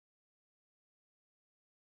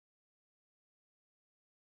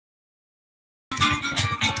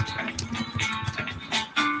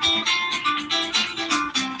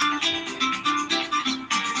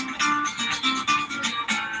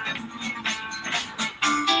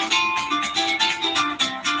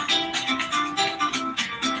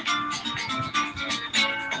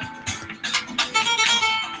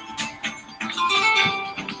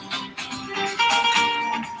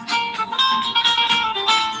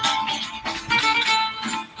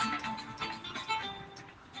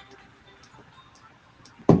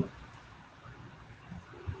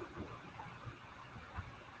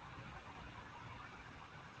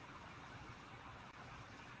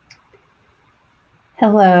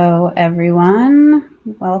Hello, everyone.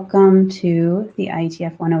 Welcome to the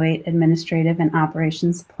IETF 108 Administrative and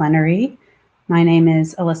Operations Plenary. My name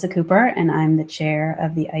is Alyssa Cooper, and I'm the chair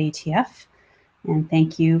of the IETF. And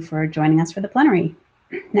thank you for joining us for the plenary.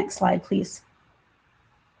 Next slide, please.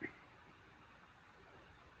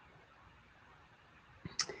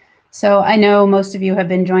 So I know most of you have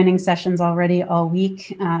been joining sessions already all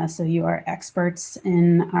week, so you are experts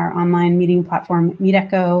in our online meeting platform,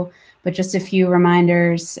 MeetEcho, but just a few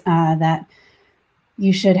reminders that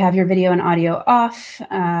you should have your video and audio off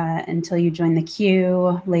until you join the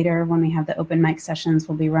queue. Later, when we have the open mic sessions,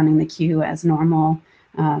 we'll be running the queue as normal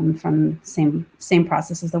from same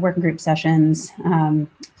process as the working group sessions.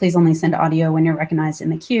 Please only send audio when you're recognized in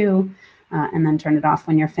the queue, and then turn it off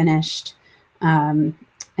when you're finished.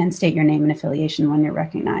 And state your name and affiliation when you're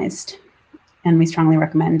recognized. And we strongly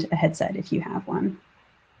recommend a headset if you have one.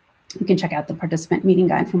 You can check out the participant meeting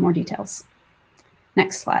guide for more details.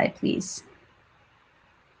 Next slide, please.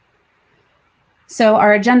 So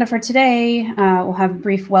our agenda for today, we'll have a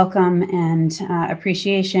brief welcome and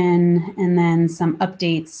appreciation, and then some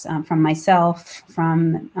updates from myself,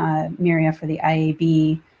 from Miria for the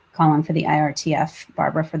IAB, Colin for the IRTF,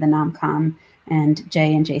 Barbara for the NOMCOM, and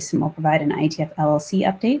Jay and Jason will provide an IETF LLC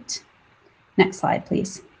update. Next slide,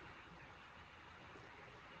 please.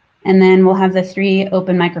 And then we'll have the 3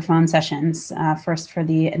 open microphone sessions, first for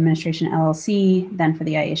the Administration LLC, then for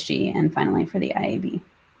the ISG, and finally for the IAB.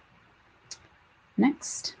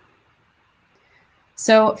 Next.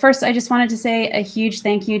 So first, I just wanted to say a huge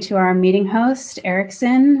thank you to our meeting host,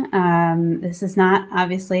 Erickson. This is not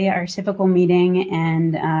obviously our typical meeting,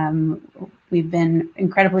 and we've been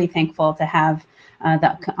incredibly thankful to have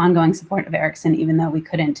the ongoing support of Erickson, even though we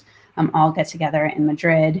couldn't all get together in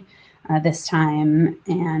Madrid this time.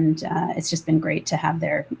 And it's just been great to have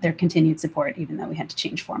their continued support, even though we had to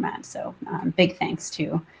change format. So big thanks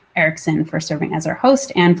to Erickson for serving as our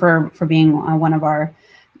host and for being one of our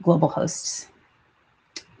global hosts.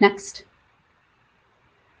 Next.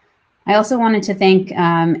 I also wanted to thank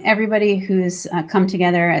everybody who's come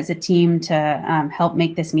together as a team to help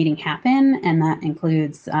make this meeting happen, and that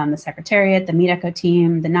includes the Secretariat, the MeetEcho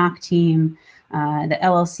team, the NOC team, the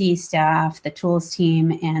LLC staff, the tools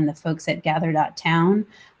team, and the folks at Gather.town.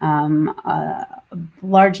 A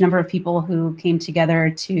large number of people who came together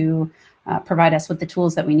to provide us with the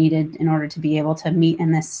tools that we needed in order to be able to meet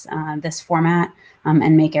in this format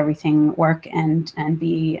and make everything work and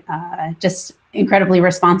be just incredibly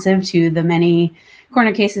responsive to the many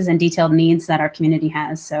corner cases and detailed needs that our community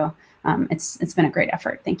has. So it's been a great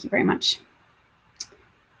effort. Thank you very much.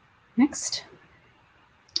 Next.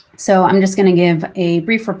 So I'm just going to give a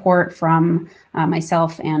brief report from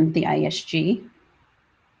myself and the ISG.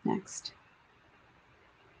 Next.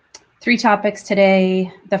 3 topics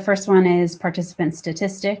today. The first one is participant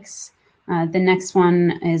statistics. The next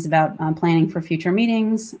one is about planning for future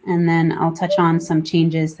meetings. And then I'll touch on some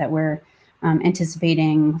changes that we're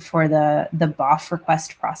anticipating for the BOF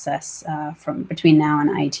request process from between now and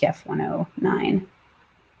IETF 109.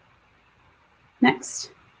 Next.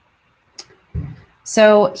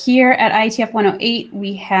 So here at IETF 108,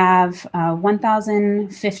 we have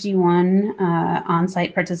 1,051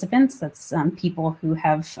 on-site participants. That's people who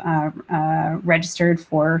have registered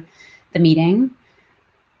for the meeting.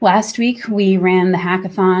 Last week, we ran the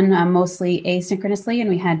hackathon mostly asynchronously, and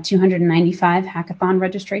we had 295 hackathon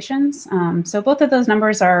registrations. So both of those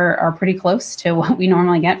numbers are pretty close to what we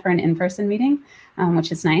normally get for an in-person meeting,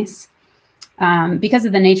 which is nice. Because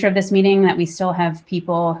of the nature of this meeting, that we still have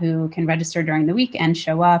people who can register during the week and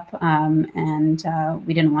show up, and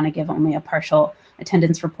we didn't want to give only a partial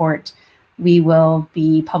attendance report. We will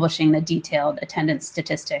be publishing the detailed attendance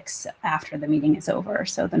statistics after the meeting is over.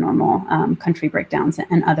 So the normal country breakdowns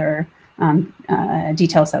and other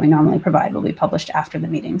details that we normally provide will be published after the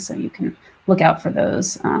meeting. So you can look out for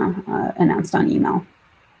those announced on email.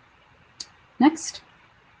 Next.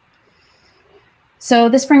 So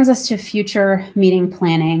this brings us to future meeting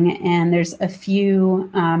planning, and there's a few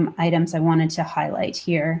items I wanted to highlight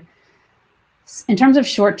here. In terms of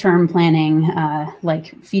short-term planning,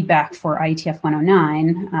 like feedback for IETF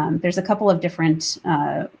 109, there's a couple of different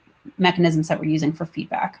mechanisms that we're using for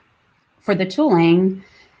feedback. For the tooling,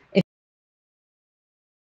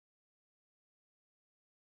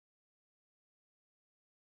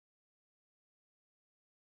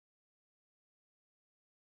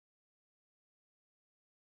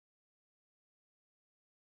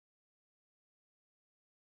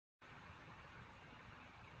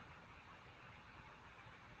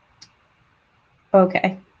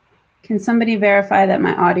 okay. Can somebody verify that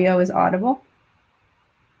my audio is audible?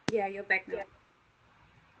 Yeah, you're back now.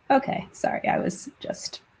 Okay, sorry, I was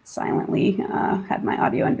just silently had my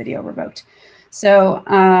audio and video revoked. So,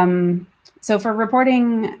 so for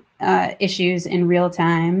reporting issues in real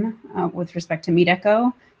time with respect to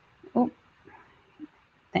MeetEcho,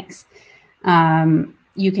 thanks.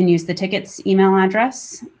 You can use the tickets email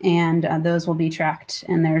address, and those will be tracked.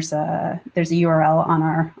 And there's a URL on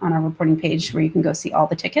our reporting page where you can go see all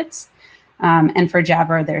the tickets. And for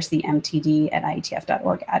Jabber, there's the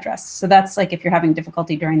mtd@ietf.org address. So that's like if you're having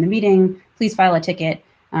difficulty during the meeting, please file a ticket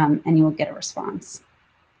and you will get a response.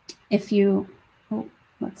 If you,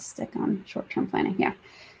 let's stick on short-term planning. Yeah.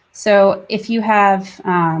 So if you have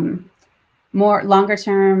more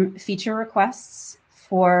longer-term feature requests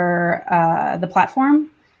for the platform,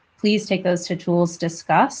 please take those to Tools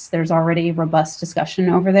Discuss. There's already robust discussion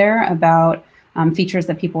over there about features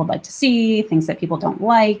that people would like to see, things that people don't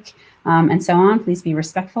like, and so on. Please be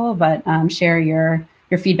respectful, but share your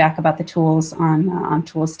feedback about the tools on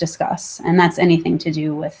Tools Discuss. And that's anything to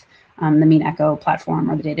do with the MeetEcho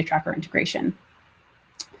platform or the data tracker integration.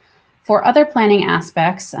 For other planning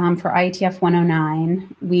aspects, for IETF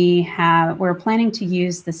 109, we're planning to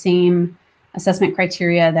use the same assessment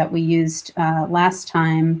criteria that we used last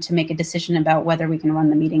time to make a decision about whether we can run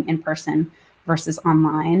the meeting in person versus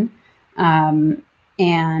online.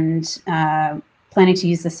 Planning to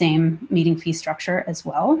use the same meeting fee structure as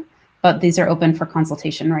well, but these are open for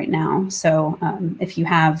consultation right now. So if you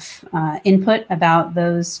have input about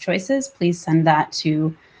those choices, please send that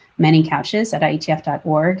to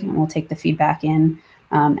manycouches@ietf.org, and we'll take the feedback in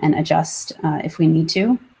and adjust if we need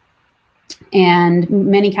to. And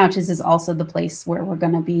Many Couches is also the place where we're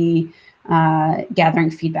going to be gathering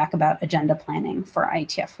feedback about agenda planning for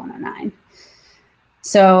IETF 109.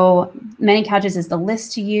 So Many Couches is the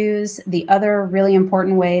list to use. The other really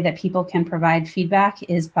important way that people can provide feedback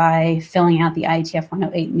is by filling out the IETF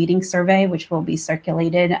 108 meeting survey, which will be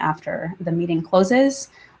circulated after the meeting closes.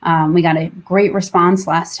 We got a great response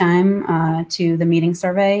last time to the meeting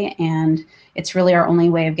survey, and it's really our only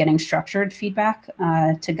way of getting structured feedback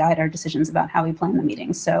to guide our decisions about how we plan the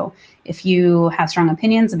meetings. So if you have strong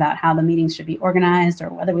opinions about how the meetings should be organized or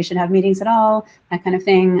whether we should have meetings at all, that kind of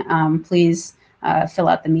thing, please fill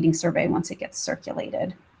out the meeting survey once it gets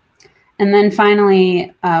circulated. And then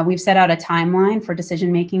finally, we've set out a timeline for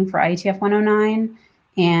decision-making for IETF 109.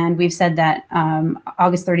 And we've said that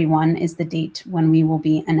August 31 is the date when we will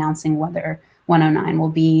be announcing whether 109 will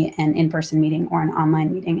be an in-person meeting or an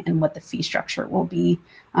online meeting and what the fee structure will be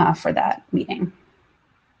for that meeting.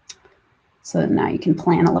 So now you can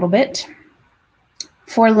plan a little bit.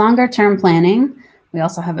 For longer term planning, we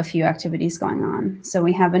also have a few activities going on. So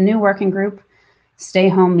we have a new working group, Stay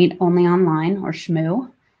Home, Meet Only Online, or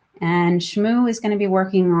SHMOO. And SHMOO is going to be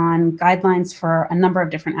working on guidelines for a number of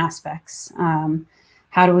different aspects.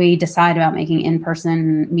 How do we decide about making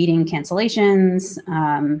in-person meeting cancellations?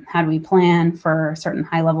 How do we plan for certain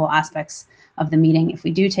high-level aspects of the meeting if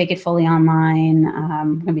we do take it fully online? We're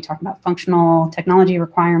going to be talking about functional technology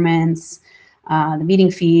requirements, the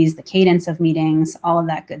meeting fees, the cadence of meetings, all of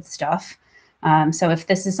that good stuff. So if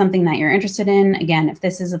this is something that you're interested in, again, if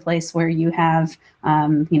this is a place where you have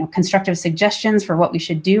constructive suggestions for what we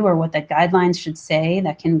should do or what the guidelines should say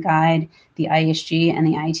that can guide the IESG and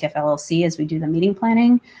the IETF LLC as we do the meeting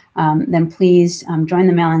planning, then please join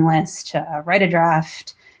the mailing list, write a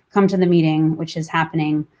draft, come to the meeting, which is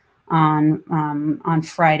happening on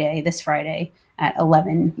Friday, this Friday at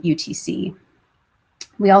 11 UTC.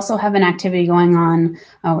 We also have an activity going on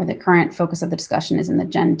where the current focus of the discussion is in the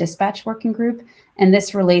Gen Dispatch Working Group, and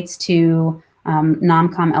this relates to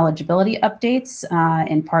NOMCOM eligibility updates,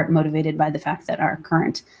 in part motivated by the fact that our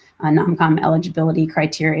current NOMCOM eligibility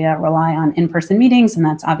criteria rely on in-person meetings, and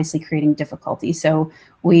that's obviously creating difficulty. So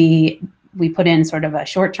we put in sort of a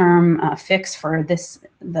short-term fix for the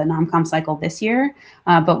NOMCOM cycle this year,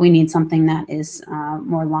 but we need something that is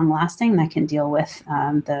more long-lasting that can deal with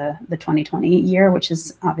the 2020 year, which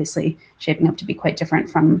is obviously shaping up to be quite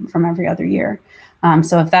different from every other year.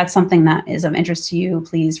 So if that's something that is of interest to you,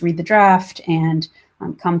 please read the draft and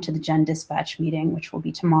come to the Gen Dispatch meeting, which will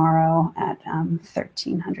be tomorrow at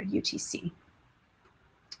 1300 UTC.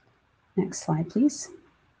 Next slide, please.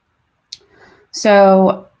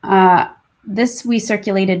 So this we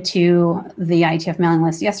circulated to the IETF mailing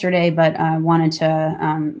list yesterday, but I wanted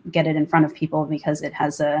to get it in front of people because it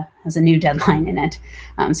has a new deadline in it.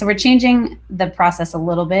 So we're changing the process a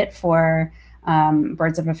little bit for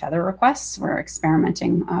birds of a feather requests. We're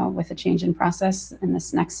experimenting with a change in process in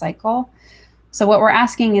this next cycle. So what we're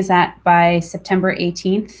asking is that by September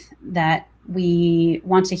 18th, that we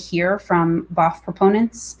want to hear from BOF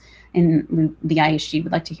proponents. And the IESG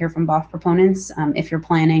would like to hear from BOF proponents if you're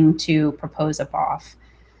planning to propose a BOF.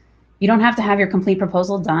 You don't have to have your complete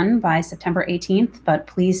proposal done by September 18th, but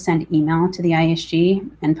please send email to the ISG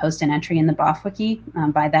and post an entry in the BOF wiki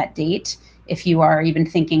by that date if you are even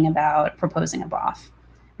thinking about proposing a BOF.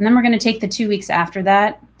 And then we're going to take the 2 weeks after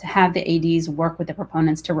that to have the ADs work with the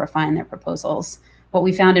proponents to refine their proposals. What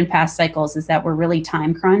we found in past cycles is that we're really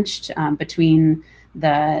time crunched between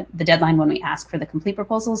the deadline when we ask for the complete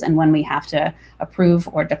proposals and when we have to approve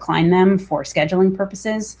or decline them for scheduling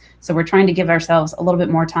purposes. So we're trying to give ourselves a little bit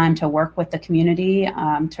more time to work with the community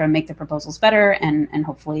to make the proposals better and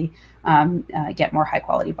hopefully get more high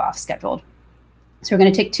quality BOF scheduled. So we're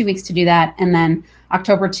going to take 2 weeks to do that. And then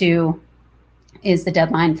October 2 is the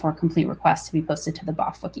deadline for complete requests to be posted to the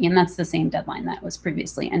BOF wiki. And that's the same deadline that was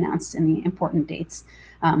previously announced in the important dates.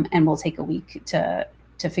 And we'll take a week to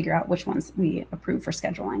figure out which ones we approve for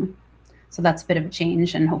scheduling. So that's a bit of a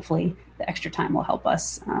change, and hopefully the extra time will help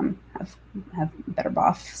us have a better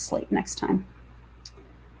BOF slate next time.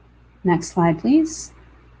 Next slide, please.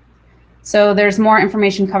 So there's more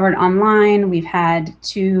information covered online. We've had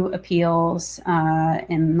 2 appeals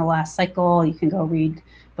in the last cycle. You can go read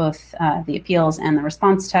both the appeals and the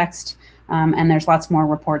response text. And there's lots more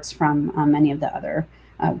reports from many of the other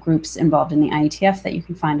groups involved in the IETF that you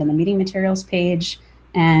can find on the meeting materials page.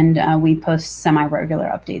 And we post semi-regular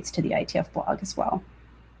updates to the IETF blog as well.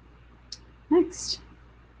 Next.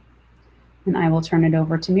 And I will turn it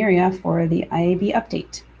over to Miria for the IAB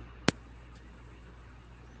update.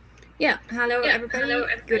 Yeah, hello everybody.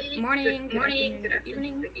 Good morning, good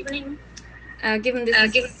evening. Given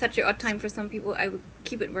this is such an odd time for some people, I will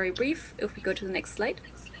keep it very brief. If we go to the next slide.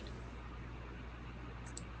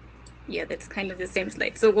 Yeah, that's kind of the same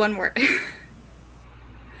slide. So one more.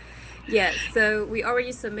 Yeah, so we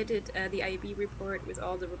already submitted the IAB report with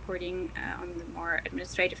all the reporting on the more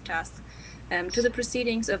administrative tasks to the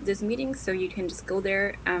proceedings of this meeting. So you can just go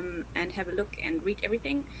there and have a look and read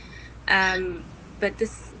everything. But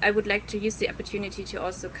I would like to use the opportunity to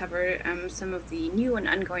also cover some of the new and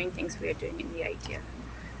ongoing things we are doing in the IETF.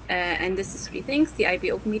 And this is 3 things: the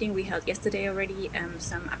IAB open meeting we held yesterday already,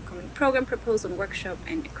 some upcoming program proposal and workshop,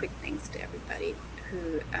 and a quick thanks to everybody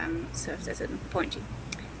who served as an appointee.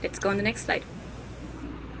 Let's go on the next slide.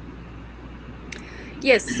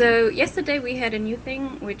 Yes, so yesterday we had a new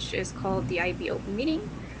thing, which is called the IAB open meeting.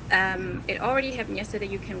 It already happened yesterday.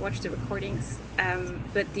 You can watch the recordings,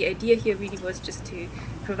 but the idea here really was just to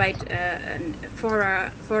provide a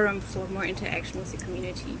forum for more interaction with the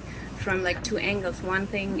community from like 2 angles. One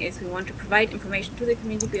thing is we want to provide information to the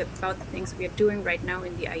community about the things we are doing right now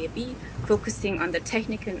in the IAB, focusing on the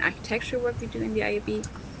technical and architectural work we do in the IAB.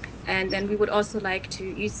 And then we would also like to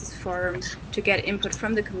use this forum to get input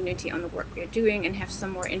from the community on the work we are doing and have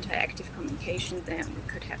some more interactive communication than we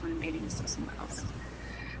could have on a mailing list or somewhere else.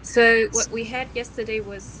 So what we had yesterday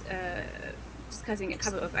was discussing a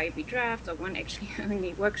couple of IAB drafts, or one actually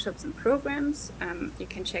only workshops and programs. You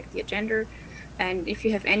can check the agenda. And if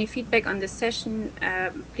you have any feedback on this session,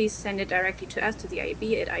 please send it directly to us, to the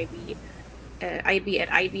IAB at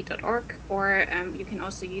IAB@IAB.org, or you can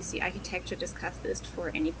also use the architecture discuss list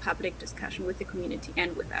for any public discussion with the community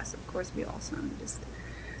and with us. Of course, we're also on the list.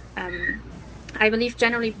 I believe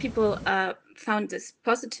generally people found this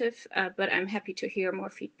positive, but I'm happy to hear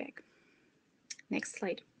more feedback. Next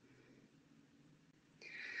slide.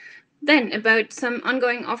 Then about some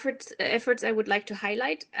ongoing efforts I would like to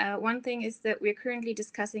highlight. One thing is that we're currently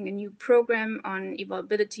discussing a new program on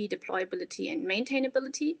evaluability, deployability, and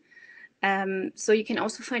maintainability. So you can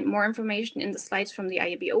also find more information in the slides from the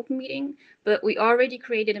IAB open meeting, but we already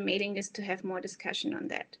created a mailing list to have more discussion on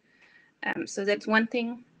that. So that's one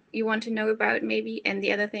thing you want to know about maybe. And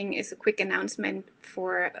the other thing is a quick announcement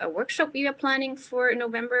for a workshop we are planning for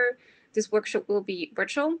November. This workshop will be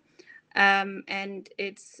virtual, and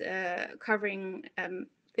it's covering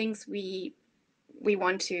things we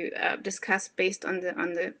want to discuss based on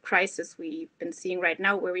the crisis we've been seeing right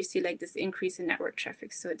now, where we see like this increase in network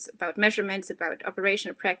traffic. So it's about measurements, about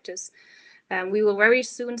operational practice. We will very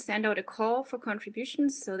soon send out a call for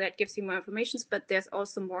contributions, so that gives you more information, but there's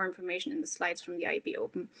also more information in the slides from the IAB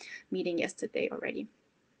open meeting yesterday already.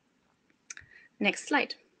 Next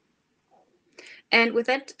slide. And with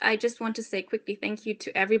that, I just want to say quickly thank you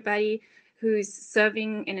to everybody who's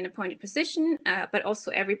serving in an appointed position, but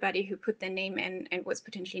also everybody who put their name in and was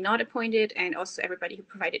potentially not appointed, and also everybody who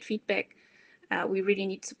provided feedback. We really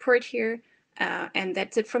need support here, and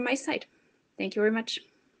that's it from my side. Thank you very much.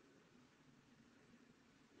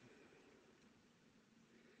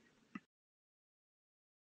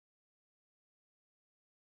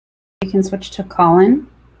 We can switch to Colin.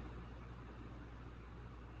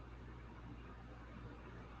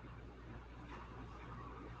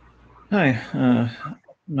 Hi,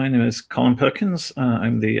 My name is Colin Perkins.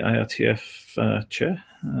 I'm the IETF chair.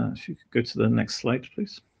 If you could go to the next slide,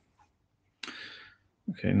 please.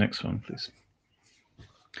 Okay, next one, please.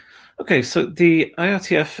 Okay, so the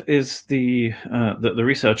IETF is the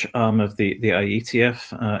research arm of the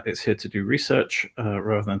IETF. It's here to do research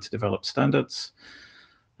rather than to develop standards.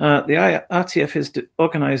 The IETF is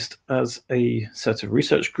organized as a set of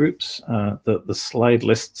research groups. The slide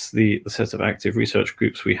lists the set of active research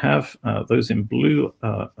groups we have. Those in blue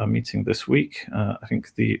are meeting this week. I think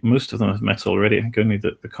most of them have met already. I think only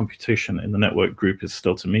the computation in the network group is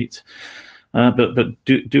still to meet. But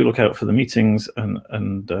do look out for the meetings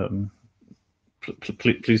and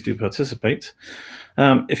please do participate.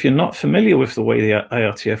 If you're not familiar with the way the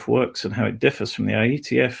IETF works and how it differs from the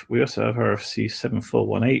IETF, we also have RFC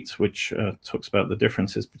 7418, which talks about the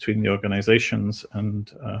differences between the organizations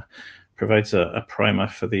and provides a primer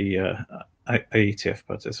for the IETF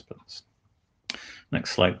participants.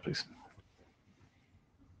 Next slide, please.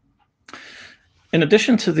 In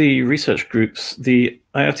addition to the research groups, the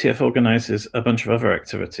IETF organizes a bunch of other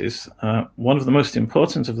activities. One of the most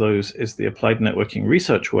important of those is the Applied Networking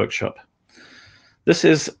Research Workshop. This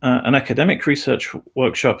is an academic research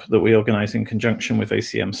workshop that we organize in conjunction with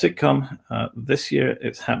ACM SIGCOMM. This year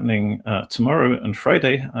it's happening tomorrow and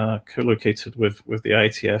Friday, co-located with the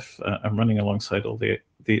IETF and running alongside all the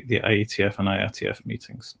IETF and IETF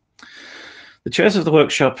meetings. The chairs of the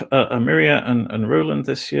workshop are Miria and Roland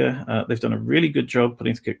this year. They've done a really good job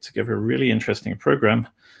putting together a really interesting program.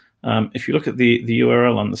 If you look at the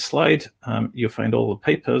URL on the slide, you'll find all the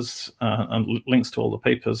papers and links to all the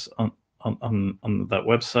papers on that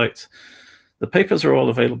website. The papers are all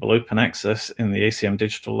available open access in the ACM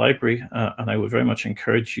Digital Library, and I would very much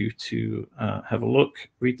encourage you to have a look,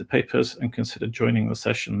 read the papers, and consider joining the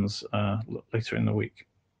sessions later in the week.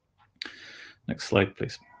 Next slide,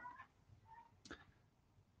 please.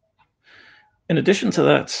 In addition to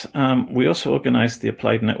that, we also organized the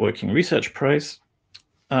Applied Networking Research Prize.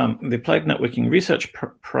 The Applied Networking Research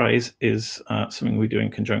Prize is something we do in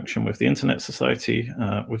conjunction with the Internet Society,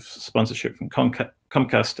 with sponsorship from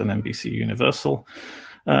Comcast and NBC Universal.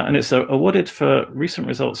 And it's awarded for recent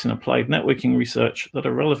results in applied networking research that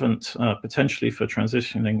are relevant potentially for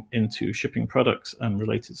transitioning into shipping products and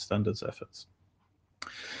related standards efforts.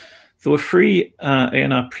 There were 3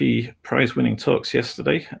 ANRP prize-winning talks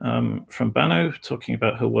yesterday from Bano, talking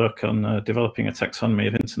about her work on developing a taxonomy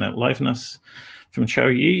of internet liveness, from Chao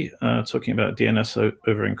Yi, talking about DNS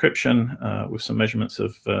over encryption with some measurements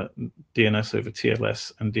of DNS over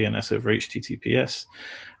TLS and DNS over HTTPS,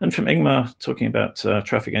 and from Ingmar, talking about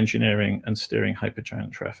traffic engineering and steering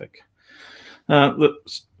hypergiant traffic.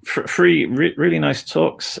 3 really nice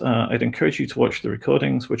talks. I'd encourage you to watch the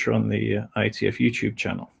recordings, which are on the IETF YouTube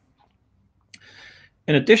channel.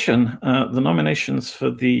 In addition, the nominations for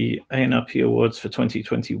the ANRP Awards for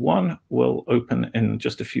 2021 will open in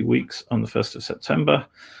just a few weeks on the 1st of September.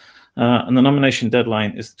 And the nomination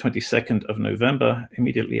deadline is the 22nd of November,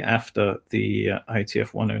 immediately after the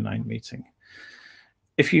IETF 109 meeting.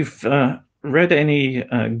 If you've read any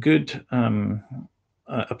good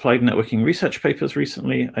applied networking research papers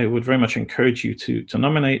recently, I would very much encourage you to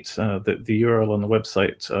nominate. The URL on the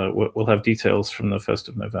website will have details from the 1st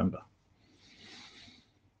of November.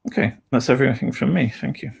 Okay, that's everything from me.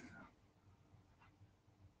 Thank you.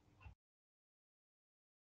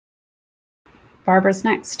 Barbara's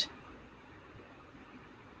next.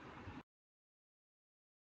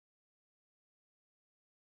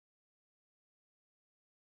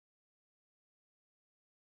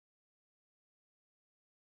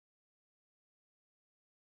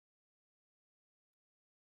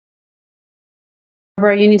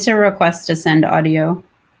 Barbara, you need to request to send audio.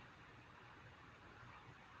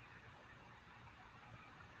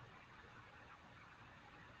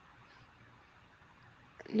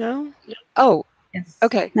 No? Oh, yes.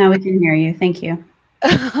 Okay. Now we can hear you. Thank you.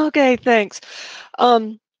 Okay, thanks.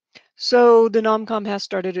 So the NOMCOM has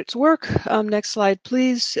started its work. Next slide,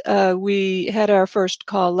 please. We had our first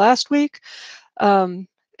call last week,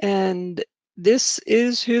 and this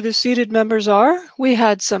is who the seated members are. We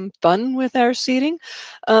had some fun with our seating.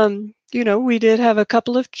 You know, we did have a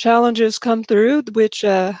couple of challenges come through, which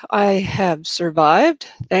I have survived,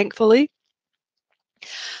 thankfully.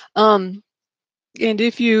 And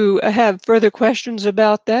if you have further questions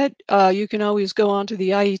about that, you can always go onto the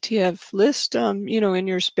IETF list, you know, in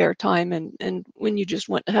your spare time and when you just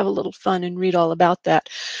want to have a little fun and read all about that.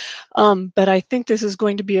 But I think this is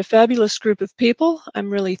going to be a fabulous group of people.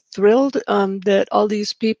 I'm really thrilled that all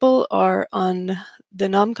these people are on the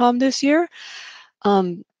NOMCOM this year.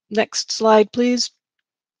 Next slide, please.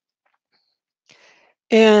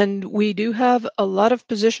 And we do have a lot of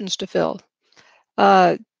positions to fill.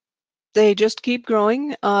 They just keep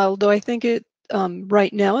growing, although I think it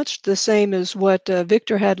right now it's the same as what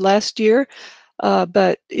Victor had last year,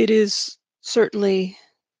 but it is certainly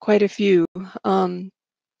quite a few.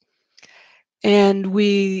 And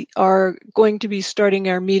we are going to be starting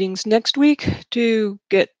our meetings next week to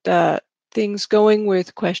get things going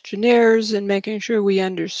with questionnaires and making sure we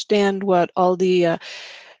understand what all the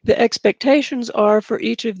expectations are for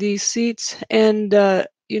each of these seats. And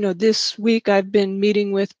you know, this week I've been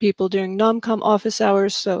meeting with people during NomCom office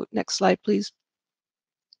hours. So next slide, please.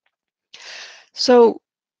 So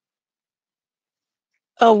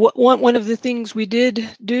one of the things we did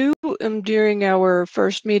do during our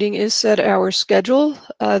first meeting is set our schedule.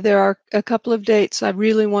 There are a couple of dates I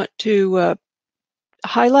really want to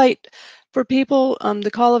highlight for people. The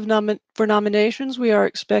call of for nominations we are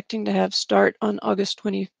expecting to have start on August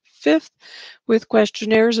 25th, with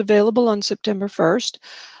questionnaires available on September 1st.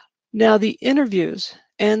 Now the interviews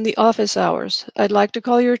and the office hours, I'd like to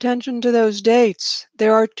call your attention to those dates.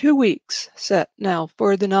 There are 2 weeks set now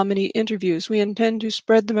for the nominee interviews. We intend to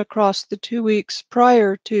spread them across the 2 weeks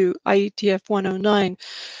prior to IETF 109,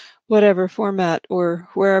 whatever format or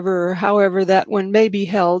wherever or however that one may be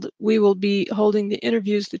held. We will be holding the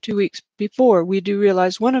interviews the 2 weeks before. We do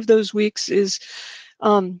realize one of those weeks is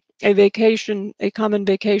a vacation, a common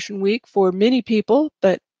vacation week for many people,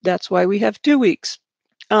 but that's why we have 2 weeks.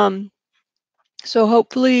 So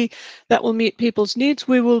hopefully that will meet people's needs.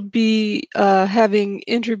 We will be having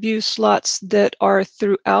interview slots that are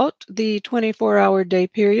throughout the 24-hour day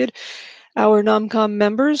period. Our NomCom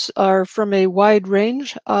members are from a wide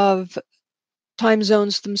range of time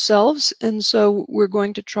zones themselves, and so we're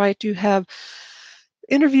going to try to have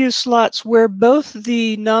interview slots where both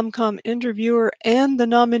the NomCom interviewer and the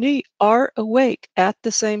nominee are awake at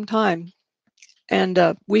the same time. And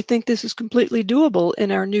we think this is completely doable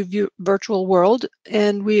in our new virtual world,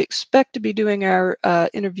 and we expect to be doing our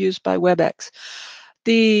interviews by WebEx.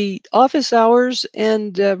 The office hours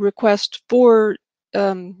and request for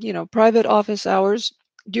you know, private office hours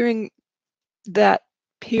during that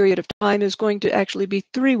period of time is going to actually be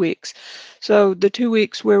 3 weeks. So the 2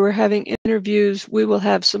 weeks where we're having interviews, we will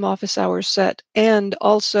have some office hours set, and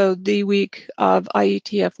also the week of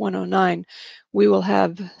IETF 109, we will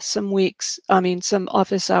have some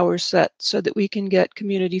office hours set so that we can get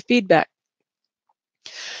community feedback.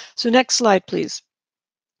 So next slide, please.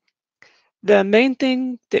 The main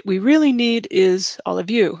thing that we really need is all of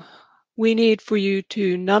you. We need for you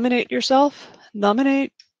to nominate yourself,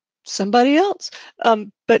 nominate somebody else,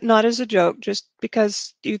 but not as a joke, just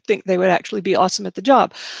because you think they would actually be awesome at the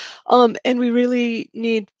job. And we really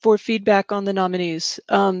need for feedback on the nominees.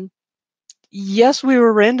 Yes, we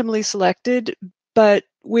were randomly selected, but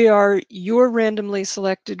we are your randomly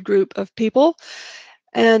selected group of people,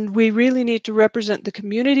 and we really need to represent the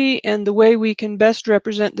community, and the way we can best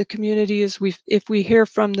represent the community is if we hear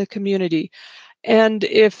from the community, and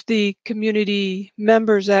if the community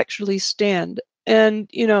members actually stand. And,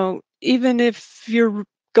 you know, even if you're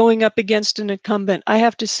going up against an incumbent, I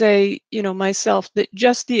have to say, you know, myself, that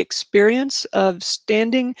just the experience of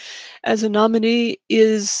standing as a nominee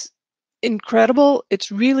is incredible.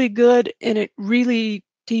 It's really good, and it really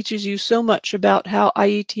teaches you so much about how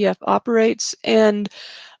IETF operates and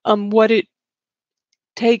what it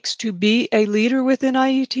takes to be a leader within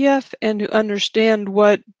IETF, and to understand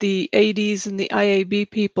what the ADs and the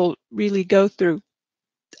IAB people really go through.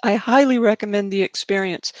 I highly recommend the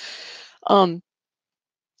experience.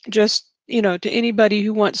 Just, you know, to anybody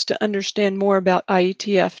who wants to understand more about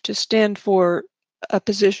IETF, to stand for a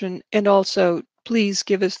position, and also please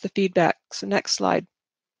give us the feedback. So next slide.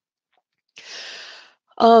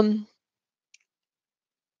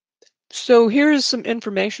 So here's some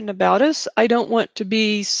information about us. I don't want to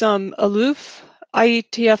be some aloof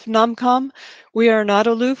IETF NomCom. We are not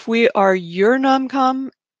aloof. We are your NomCom.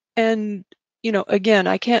 And, you know, again,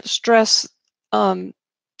 I can't stress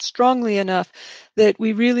strongly enough that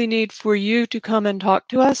we really need for you to come and talk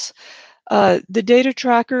to us. The data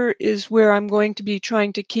tracker is where I'm going to be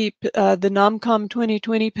trying to keep the NomCom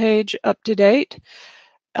 2020 page up to date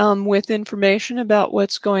with information about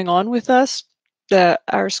what's going on with us.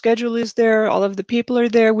 Our schedule is there, all of the people are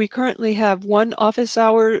there. We currently have 1 office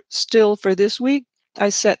hour still for this week. I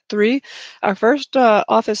set 3. Our first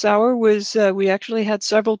office hour was, we actually had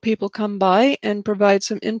several people come by and provide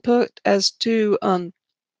some input as to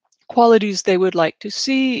qualities they would like to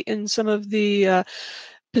see in some of the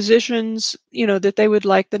positions, you know, that they would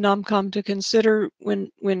like the NomCom to consider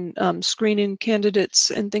when screening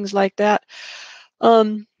candidates and things like that.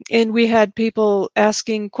 And we had people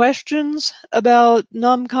asking questions about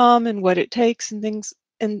NomCom and what it takes and things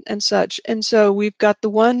and such. And so we've got the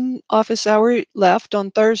one office hour left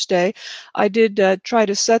on Thursday. I did try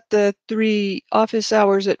to set the 3 office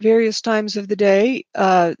hours at various times of the day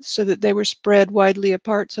so that they were spread widely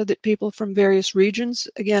apart so that people from various regions,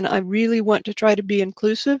 again, I really want to try to be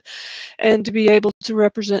inclusive and to be able to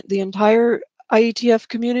represent the entire IETF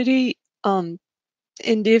community. And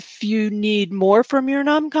if you need more from your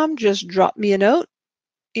NomCom, just drop me a note.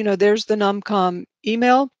 You know, there's the NomCom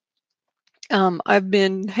email. I've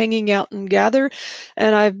been hanging out and gather,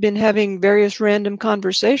 and I've been having various random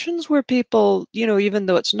conversations where people, you know, even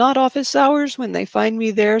though it's not office hours, when they find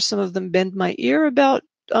me there, some of them bend my ear about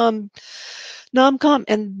NomCom,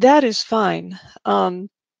 and that is fine.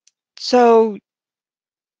 So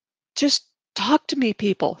just talk to me,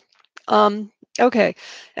 people. Okay,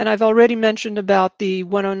 and I've already mentioned about the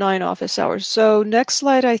 109 office hours. So next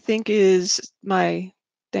slide, I think, is my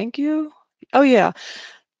thank you. Oh yeah,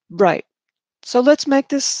 right. So let's make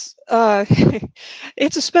this,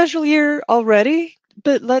 it's a special year already,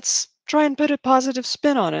 but let's try and put a positive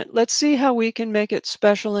spin on it. Let's see how we can make it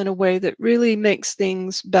special in a way that really makes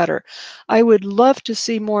things better. I would love to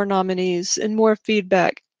see more nominees and more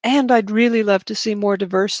feedback. And I'd really love to see more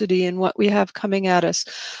diversity in what we have coming at us,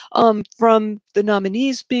 from the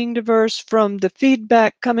nominees being diverse, from the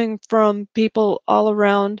feedback coming from people all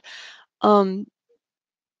around.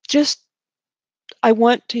 Just, I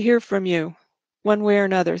want to hear from you one way or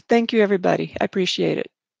another. Thank you, everybody. I appreciate it.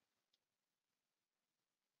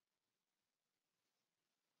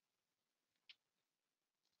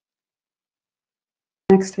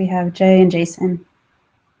 Next, we have Jay and Jason.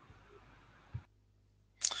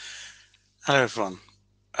 Hello,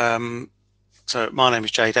 everyone. So my name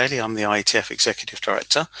is Jay Daly. I'm the IETF Executive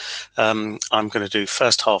Director. I'm going to do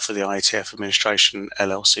first half of the IETF Administration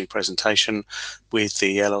LLC presentation with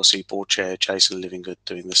the LLC Board Chair, Jason Livingood,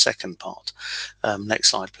 doing the second part. Next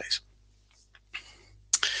slide, please.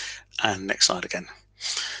 And next slide again.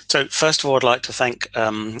 So first of all, I'd like to thank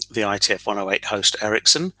the IETF 108 host,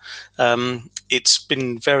 Ericsson. It's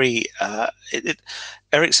been very,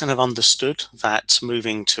 Ericsson have understood that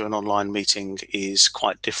moving to an online meeting is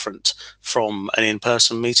quite different from an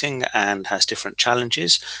in-person meeting and has different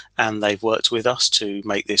challenges, and they've worked with us to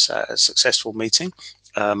make this a successful meeting.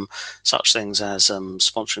 Such things as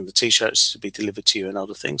sponsoring the t-shirts to be delivered to you and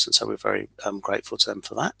other things, and so we're very grateful to them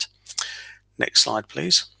for that. Next slide,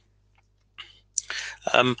 please.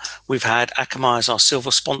 We've had Akamai as our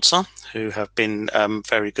silver sponsor, who have been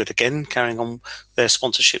very good again, carrying on their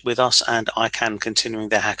sponsorship with us, and ICANN continuing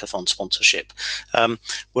their hackathon sponsorship.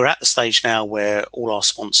 We're at the stage now where all our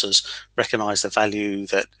sponsors recognize the value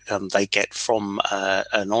that they get from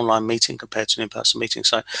an online meeting compared to an in-person meeting.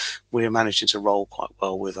 So we're managing to roll quite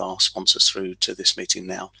well with our sponsors through to this meeting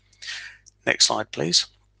now. Next slide, please.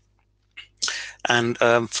 And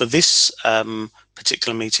for this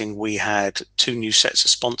particular meeting, we had 2 new sets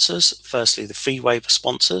of sponsors. Firstly, the fee waiver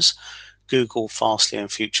sponsors, Google, Fastly, and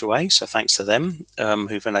FutureWay. So thanks to them,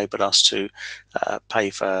 who've enabled us to pay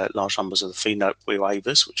for large numbers of the fee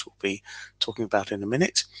waivers, which we'll be talking about in a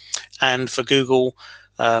minute. And for Google,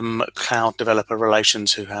 Cloud Developer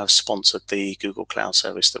Relations, who have sponsored the Google Cloud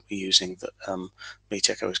service that we're using, that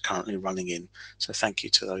MeetEcho is currently running in. So thank you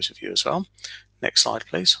to those of you as well. Next slide,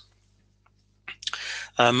 please.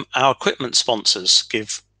 Our equipment sponsors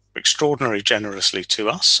give extraordinarily generously to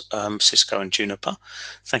us, Cisco and Juniper.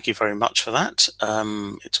 Thank you very much for that.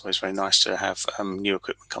 It's always very nice to have new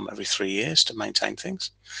equipment come every 3 years to maintain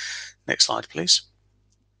things. Next slide, please.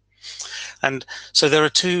 And so there are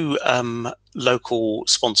 2 local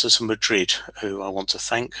sponsors from Madrid who I want to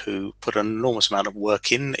thank, who put an enormous amount of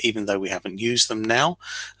work in, even though we haven't used them now.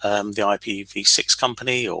 The IPv6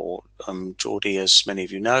 company, or Geordie, as many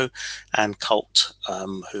of you know, and Cult,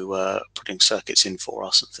 who are putting circuits in for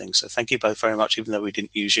us and things. So thank you both very much. Even though we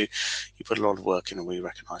didn't use you, you put a lot of work in, and we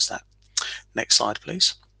recognize that. Next slide,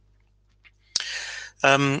 please.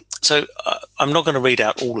 So I'm not going to read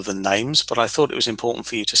out all of the names, but I thought it was important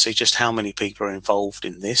for you to see just how many people are involved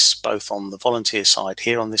in this, both on the volunteer side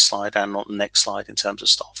here on this slide and on the next slide in terms of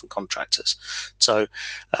staff and contractors. So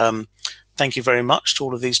thank you very much to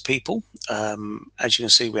all of these people. As you can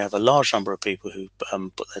see, we have a large number of people who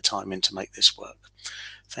put their time in to make this work.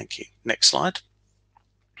 Thank you. Next slide.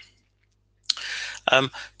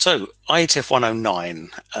 So IETF 109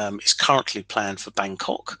 is currently planned for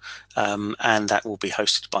Bangkok, and that will be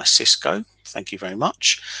hosted by Cisco. Thank you very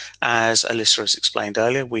much. As Alyssa has explained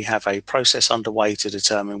earlier, we have a process underway to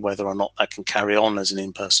determine whether or not that can carry on as an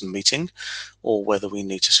in-person meeting, or whether we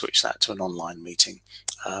need to switch that to an online meeting.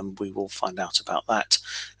 We will find out about that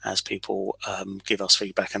as people give us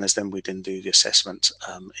feedback, and as then we then do the assessment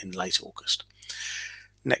in late August.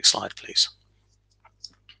 Next slide, please.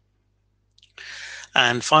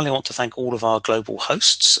 And finally, I want to thank all of our global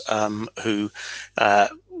hosts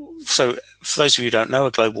so for those of you who don't know,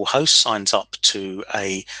 a global host signs up to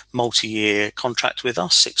a multi-year contract with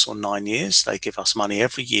us, 6 or 9 years. They give us money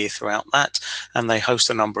every year throughout that, and they host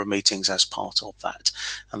a number of meetings as part of that.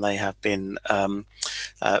 And they have been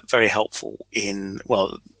very helpful in,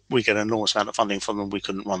 well, we get an enormous amount of funding from them. We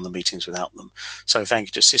couldn't run the meetings without them. So thank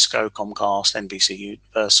you to Cisco, Comcast, NBC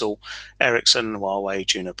Universal, Ericsson, Huawei,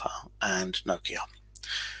 Juniper, and Nokia.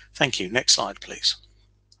 Thank you. Next slide, please.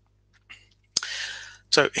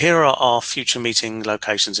 So here are our future meeting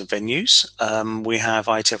locations and venues. We have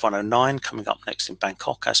IETF 109 coming up next in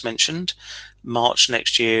Bangkok, as mentioned. March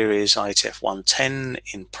next year is IETF 110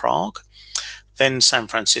 in Prague. Then San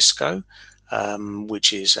Francisco,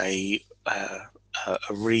 which is a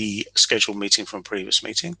rescheduled meeting from a previous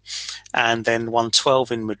meeting. And then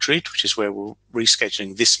 112 in Madrid, which is where we're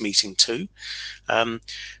rescheduling this meeting to.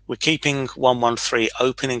 We're keeping 113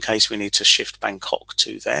 open in case we need to shift Bangkok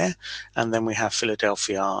to there. And then we have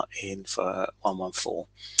Philadelphia in for 114.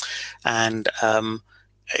 And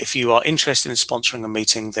if you are interested in sponsoring a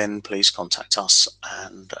meeting, then please contact us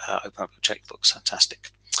and open up your checkbooks. Fantastic.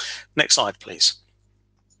 Next slide, please.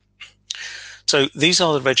 So these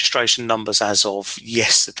are the registration numbers as of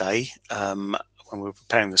yesterday when we were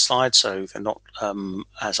preparing the slides, so they're not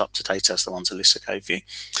as up to date as the ones Alyssa gave you.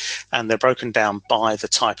 And they're broken down by the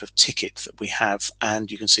type of ticket that we have,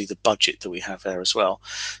 and you can see the budget that we have there as well.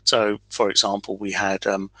 So, for example, we had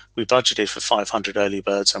we budgeted for 500 early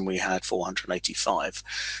birds, and we had 485.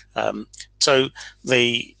 So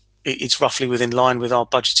it's roughly within line with our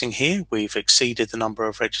budgeting here. We've exceeded the number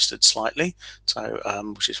of registered slightly,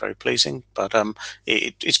 so which is very pleasing. But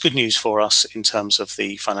it's good news for us in terms of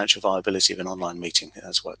the financial viability of an online meeting. It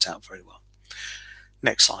has worked out very well.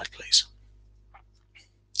 Next slide, please.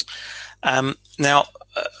 Now,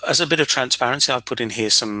 as a bit of transparency, I've put in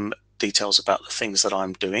here some details about the things that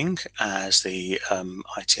I'm doing as the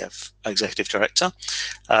IETF Executive Director.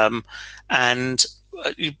 And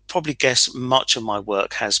you probably guess much of my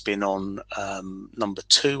work has been on number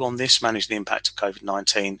 2 on this, managing the impact of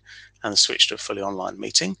COVID-19 and the switch to a fully online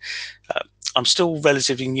meeting. I'm still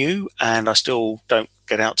relatively new, and I still don't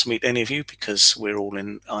get out to meet any of you because we're all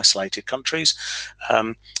in isolated countries.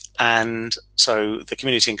 And so the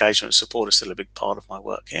community engagement and support is still a big part of my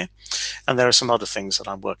work here. And there are some other things that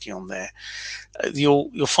I'm working on there.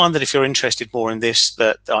 You'll find that if you're interested more in this,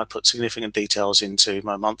 that I put significant details into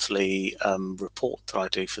my monthly report that I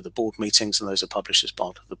do for the board meetings, and those are published as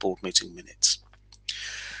part of the board meeting minutes.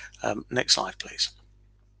 Next slide, please.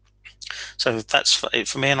 So that's it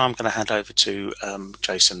for me, and I'm going to hand over to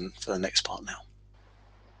Jason for the next part now.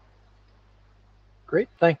 Great,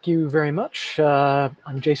 thank you very much.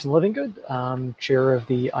 I'm Jason Livingood, chair of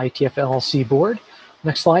the IETF LLC board.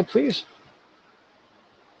 Next slide, please.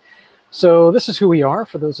 So this is who we are,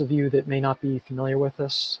 for those of you that may not be familiar with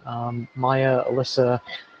us. Maya, Alyssa,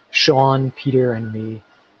 Sean, Peter, and me.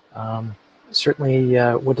 Certainly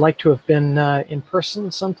would like to have been in person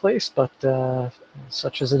someplace, but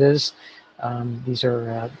such as it is, these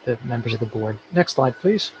are the members of the board. Next slide,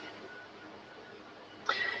 please.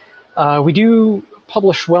 We do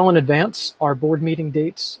publish well in advance our board meeting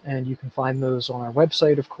dates, and you can find those on our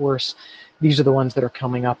website, of course. These are the ones that are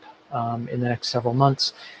coming up in the next several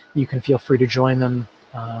months. You can feel free to join them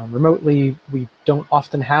remotely. We don't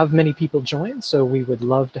often have many people join, so we would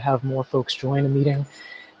love to have more folks join a meeting.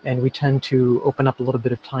 And we tend to open up a little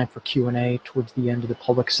bit of time for Q&A towards the end of the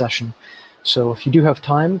public session. So if you do have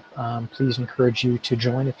time, please encourage you to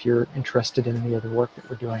join if you're interested in any of the work that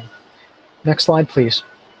we're doing. Next slide, please.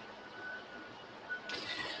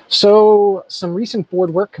 So some recent board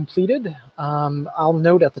work completed. I'll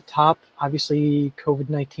note at the top, obviously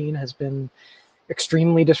COVID-19 has been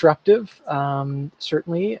extremely disruptive,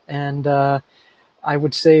 certainly. And I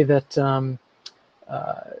would say that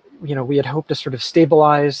you know, we had hoped to sort of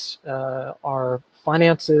stabilize our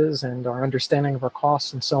finances and our understanding of our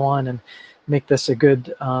costs and so on, and make this a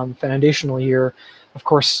good foundational year. Of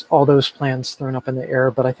course, all those plans thrown up in the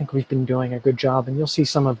air, but I think we've been doing a good job, and you'll see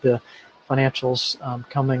some of the financials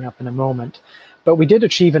coming up in a moment. But we did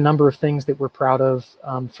achieve a number of things that we're proud of.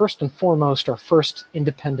 First and foremost, our first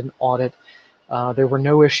independent audit There were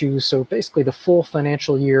no issues. So basically the full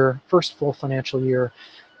financial year, first full financial year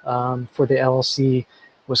for the LLC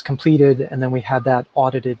was completed, and then we had that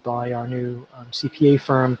audited by our new CPA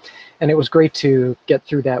firm, and it was great to get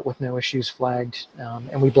through that with no issues flagged,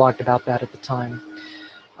 and we blogged about that at the time.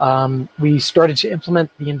 We started to implement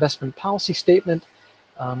the investment policy statement,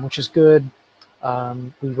 which is good.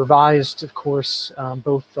 We revised, of course,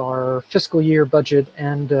 both our fiscal year budget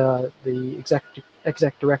and the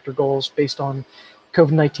exec director goals based on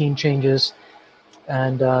COVID-19 changes,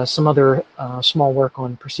 and some other small work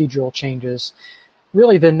on procedural changes.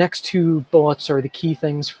 Really, the next two bullets are the key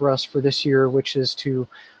things for us for this year, which is to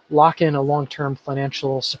lock in a long-term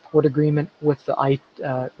financial support agreement with the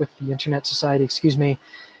Internet Society, excuse me,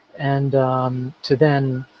 and to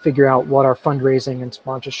then figure out what our fundraising and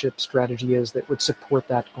sponsorship strategy is that would support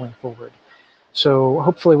that going forward. So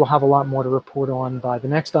hopefully we'll have a lot more to report on by the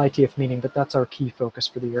next IETF meeting, but that's our key focus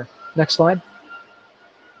for the year. Next slide.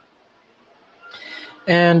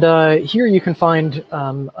 And here you can find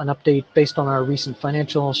an update based on our recent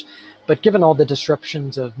financials. But given all the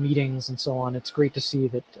disruptions of meetings and so on, it's great to see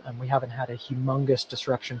that we haven't had a humongous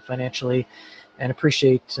disruption financially, and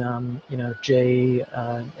appreciate Jay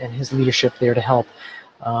and his leadership there to help.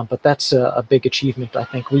 But that's a big achievement. I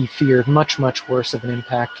think we feared much, much worse of an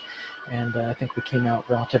impact, and I think we came out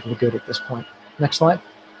relatively good at this point. Next slide.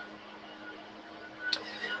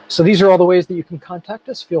 So these are all the ways that you can contact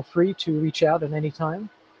us. Feel free to reach out at any time.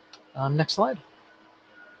 Next slide.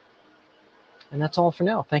 And that's all for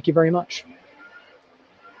now. Thank you very much.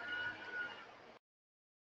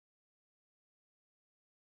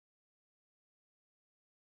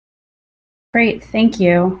 Great, thank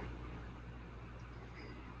you.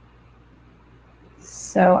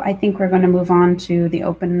 So I think we're going to move on to the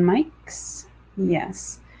open mics.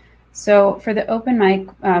 Yes. So for the open mic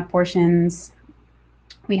portions,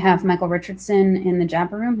 we have Michael Richardson in the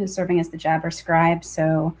Jabber room who's serving as the Jabber scribe.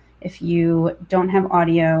 So if you don't have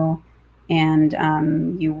audio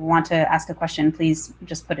and you want to ask a question, please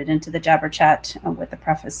just put it into the Jabber chat with the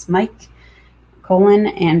preface Mike :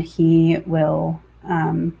 and he will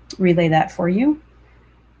relay that for you.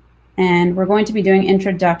 And we're going to be doing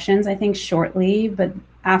introductions, I think, shortly, but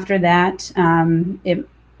after that, it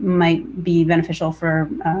might be beneficial for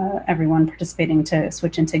everyone participating to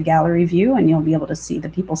switch into gallery view, and you'll be able to see the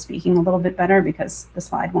people speaking a little bit better because the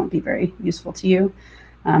slide won't be very useful to you.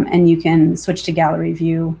 And you can switch to gallery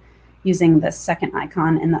view using the second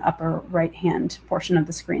icon in the upper right-hand portion of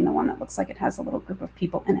the screen, the one that looks like it has a little group of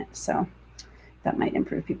people in it. So that might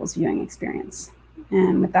improve people's viewing experience.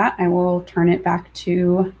 And with that, I will turn it back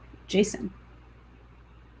to Jason.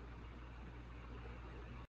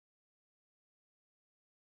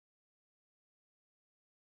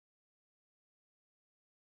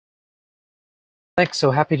 Thanks. So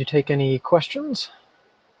happy to take any questions.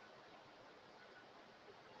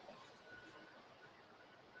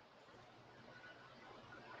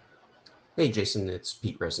 Hey, Jason, it's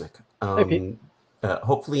Pete Resnick. Hi, Pete.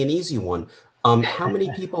 Hopefully an easy one. How many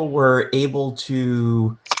people were able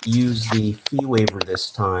to use the fee waiver this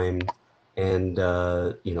time? And,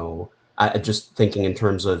 I just thinking in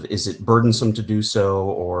terms of, is it burdensome to do so,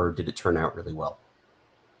 or did it turn out really well?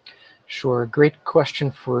 Sure. Great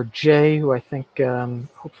question for Jay, who I think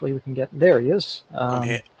hopefully we can get. There he is.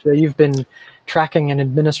 here. Jay, you've been tracking and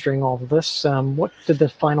administering all of this. What did the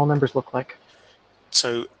final numbers look like?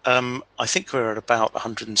 So I think we're at about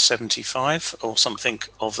 175 or something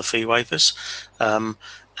of the fee waivers, and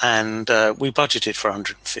we budgeted for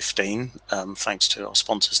 115 thanks to our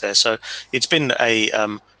sponsors there. So it's been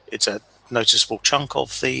it's a noticeable chunk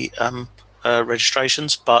of the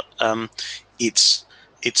registrations, but it's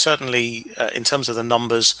certainly in terms of the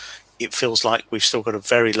numbers, it feels like we've still got a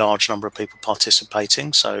very large number of people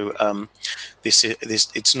participating. So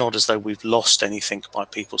it's not as though we've lost anything by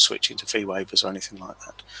people switching to fee waivers or anything like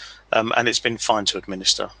that. And it's been fine to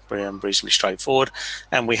administer, reasonably straightforward.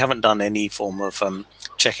 And we haven't done any form of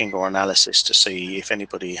checking or analysis to see if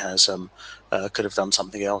anybody has could have done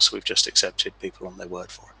something else. We've just accepted people on their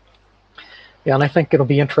word for it. Yeah, and I think it'll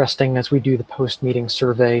be interesting as we do the post-meeting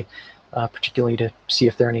survey, particularly to see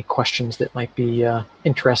if there are any questions that might be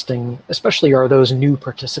interesting, especially are those new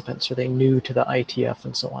participants, are they new to the IETF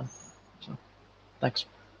and so on. So, thanks.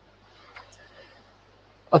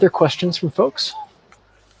 Other questions from folks?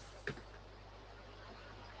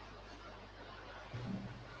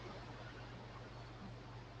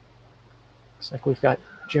 Looks like we've got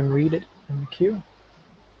Jim Reed in the queue.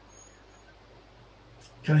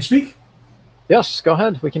 Can I speak? Yes, go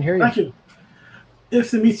ahead. We can hear you. Thank you.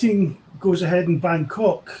 If the meeting goes ahead in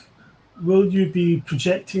Bangkok, will you be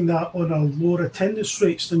projecting that on a lower attendance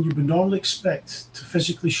rates than you would normally expect to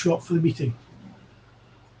physically show up for the meeting?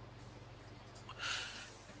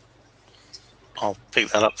 I'll pick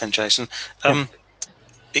that up then, Jason.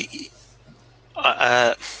 It's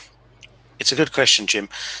a good question, Jim.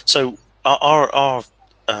 So our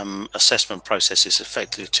assessment process is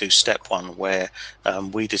effectively a two-step one, where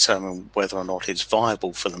we determine whether or not it's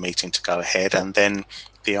viable for the meeting to go ahead, and then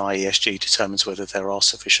the IESG determines whether there are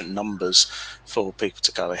sufficient numbers for people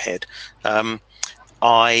to go ahead.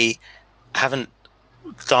 I haven't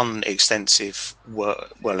done extensive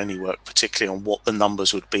work, well, any work particularly on what the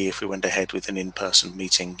numbers would be if we went ahead with an in-person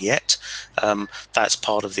meeting yet. That's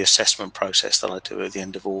part of the assessment process that I do at the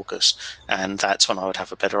end of August, and that's when I would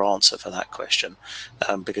have a better answer for that question,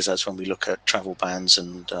 because that's when we look at travel bans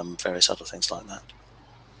and various other things like that.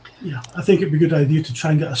 Yeah, I think it'd be a good idea to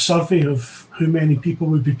try and get a survey of how many people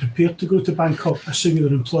would be prepared to go to Bangkok, assuming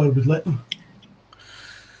their employer would let them.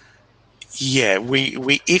 Yeah,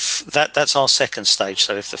 if that's our second stage.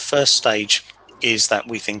 So if the first stage is that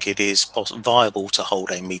we think it is viable to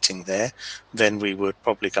hold a meeting there, then we would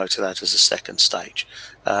probably go to that as a second stage.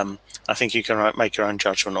 I think you can make your own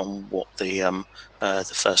judgment on what the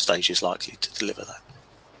first stage is likely to deliver that.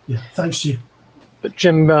 Yeah, thanks, Jim. But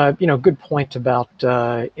Jim, good point about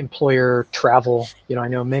employer travel. I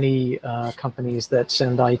know many companies that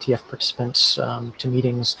send IETF participants to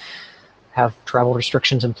meetings have travel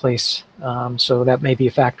restrictions in place, so that may be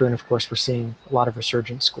a factor. And of course, we're seeing a lot of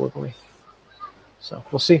resurgence globally. So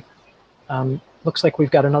we'll see. Looks like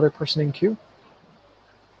we've got another person in queue.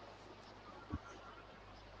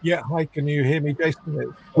 Yeah, hi, can you hear me,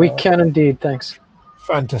 Jason? We can indeed, thanks.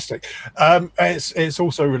 Fantastic. It's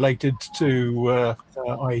also related to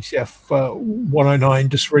IETF 109,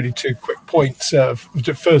 just really 2 quick points.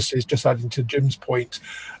 First is just adding to Jim's point.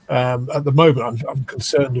 At the moment, I'm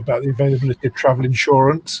concerned about the availability of travel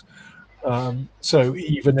insurance. So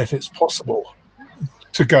even if it's possible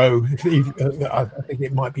to go, I think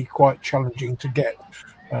it might be quite challenging to get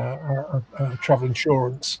travel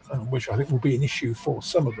insurance, which I think will be an issue for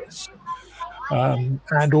some of us.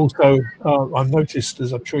 And also, I've noticed,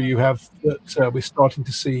 as I'm sure you have, that we're starting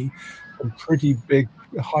to see some pretty big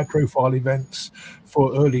high-profile events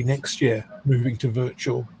for early next year moving to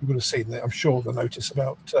virtual. You would have seen that, I'm sure, the notice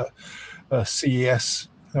about CES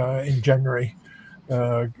in January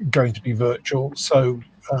going to be virtual. So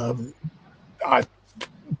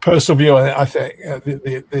personal view, I think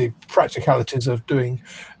the practicalities of doing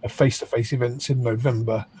face-to-face events in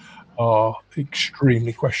November are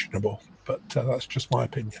extremely questionable, but that's just my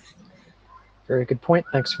opinion. Very good point.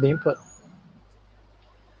 Thanks for the input.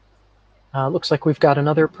 Looks like we've got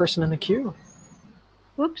another person in the queue.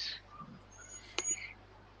 Whoops.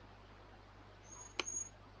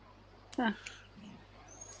 Huh.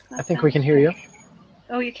 I think we can hear you.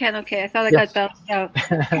 Oh, you can? Okay. I thought I Yes. got bounced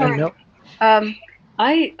out. Nope.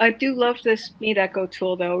 I do love this Meet Echo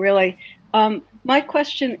tool, though, really. My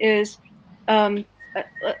question is,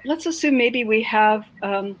 let's assume maybe we have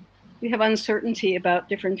uncertainty about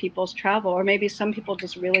different people's travel, or maybe some people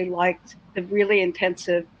just really liked the really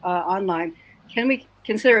intensive online. Can we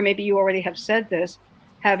consider, maybe you already have said this,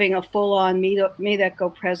 having a full-on Meet Echo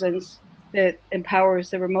presence that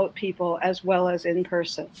empowers the remote people as well as in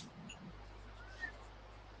person?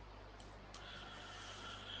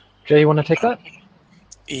 Jay, you want to take that?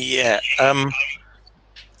 Yeah,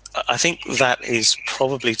 I think that is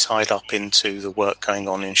probably tied up into the work going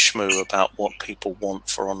on in SHMU about what people want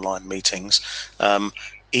for online meetings,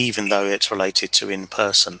 even though it's related to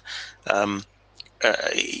in-person. I'm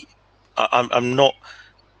not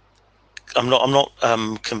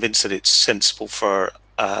convinced that it's sensible for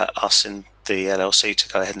us in the LLC to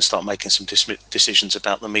go ahead and start making some decisions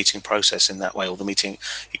about the meeting process in that way, or the meeting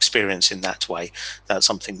experience in that way. That's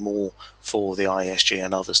something more for the IESG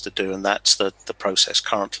and others to do, and that's the process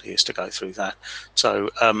currently, is to go through that. So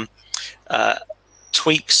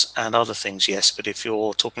tweaks and other things, yes, but if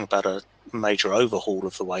you're talking about a major overhaul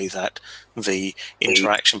of the way that the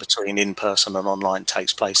interaction between in-person and online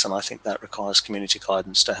takes place, and I think that requires community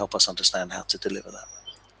guidance to help us understand how to deliver that.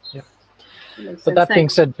 But that being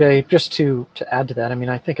said, Jay, just to add to that, I mean,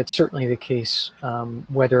 I think it's certainly the case,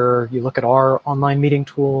 whether you look at our online meeting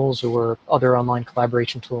tools or other online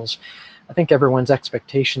collaboration tools, I think everyone's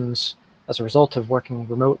expectations as a result of working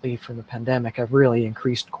remotely from the pandemic have really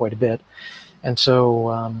increased quite a bit. And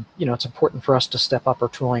so, it's important for us to step up our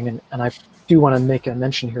tooling. And I do want to make a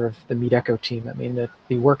mention here of the Meet Echo team. I mean,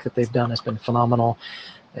 the work that they've done has been phenomenal,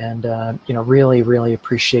 and, really, really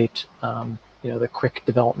appreciate the quick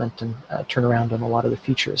development and turnaround on a lot of the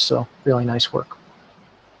features. So really nice work.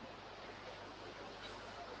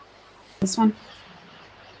 this one.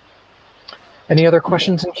 Any other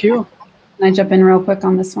questions in queue? Can I jump in real quick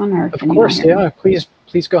on this one, or Of can course, you not hear me? yeah.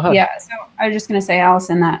 Please go ahead. Yeah. So I was just going to say,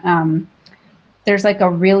 Allison, that there's like a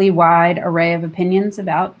really wide array of opinions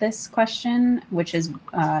about this question, which is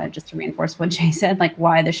just to reinforce what Jay said, like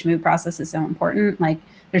why the SHMOO process is so important. Like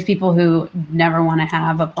there's people who never want to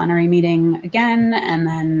have a plenary meeting again, and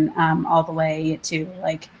then all the way to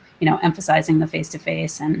like, you know, emphasizing the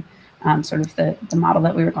face-to-face and sort of the model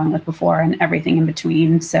that we were going with before and everything in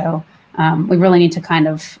between. So we really need to kind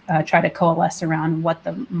of try to coalesce around what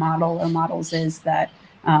the model or models is that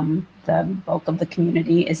the bulk of the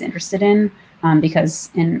community is interested in.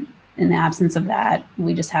 Because in the absence of that,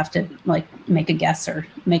 we just have to like make a guess or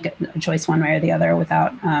make a choice one way or the other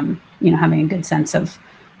without you know, having a good sense of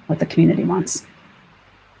what the community wants.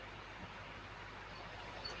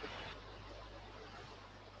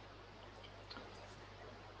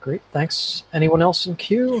 Great, thanks. Anyone else in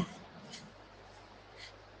queue?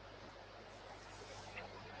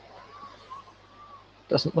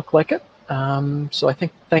 Doesn't look like it. So I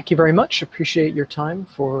think thank you very much. Appreciate your time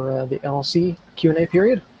for the LLC Q&A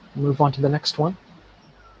period. We'll move on to the next one.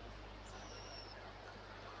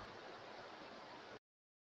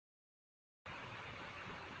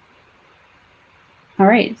 All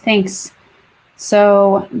right, thanks.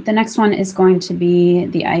 So the next one is going to be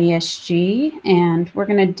the IESG, and we're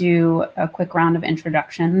going to do a quick round of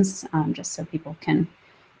introductions just so people can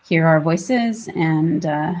hear our voices and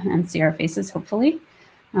see our faces, hopefully.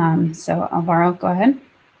 So Alvaro, go ahead.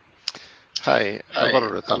 Hi,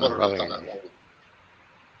 Alvaro Retana.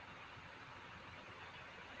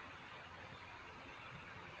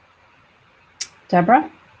 Deborah?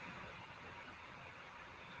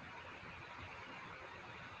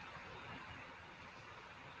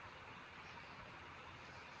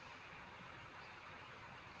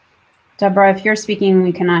 Deborah, if you're speaking,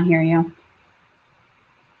 we cannot hear you.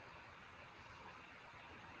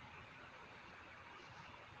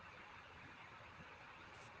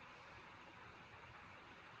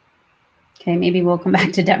 Okay, maybe we'll come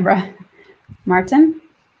back to Deborah. Martin?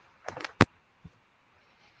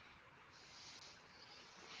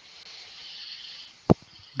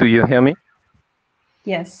 Do you hear me?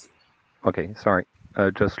 Yes. Okay, sorry.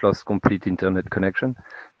 Just lost complete internet connection.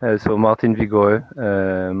 So Martin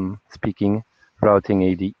Vigore speaking,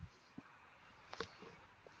 routing AD.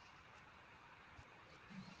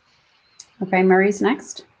 Okay, Murray's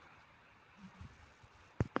next.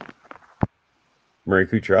 Murray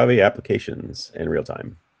Kucheravi, applications in real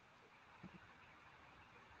time.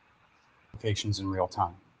 Applications in real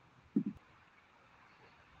time.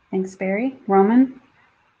 Thanks, Barry. Roman?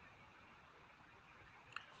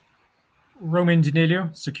 Roman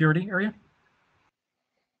Danilio, security area.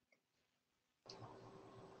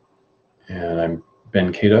 And I'm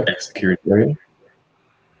Ben Kaduk, security area.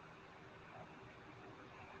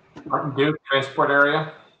 Martin Duke, transport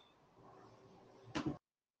area.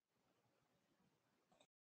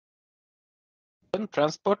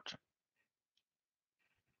 Transport.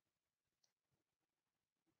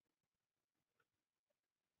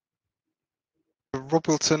 Rob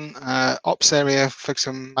Wilton, ops area, focus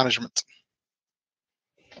on management.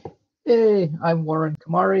 Hey, I'm Warren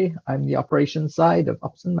Kamari. I'm the operations side of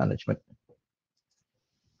ops and management.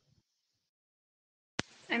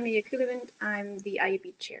 I'm the equivalent. I'm the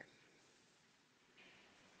IEB chair.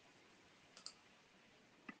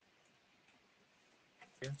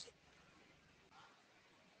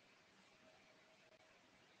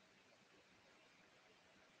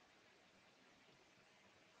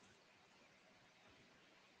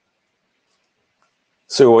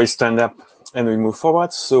 So I stand up and we move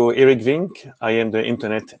forward. So Eric Vink, I am the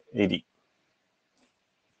internet AD.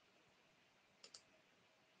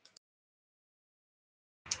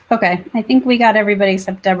 Okay, I think we got everybody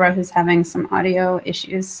except Deborah, who's having some audio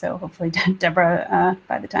issues. So hopefully, Deborah,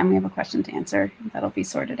 by the time we have a question to answer, that'll be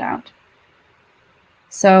sorted out.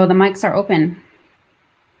 So the mics are open.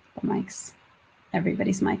 The mics,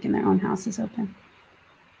 everybody's mic in their own house is open.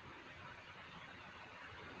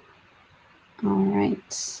 All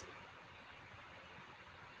right.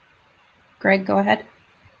 Greg, go ahead.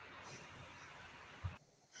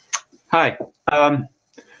 Hi. I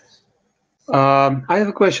have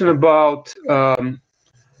a question about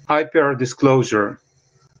IPR disclosure.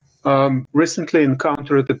 Recently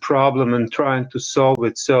encountered the problem and trying to solve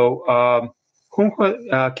it. So whom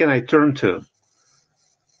can I turn to?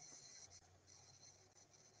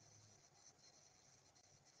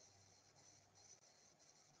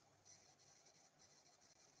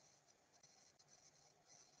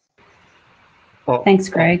 Thanks,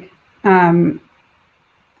 Greg.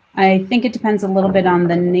 I think it depends a little bit on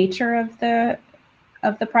the nature of the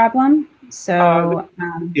problem. So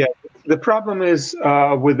yeah, the problem is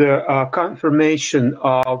with the confirmation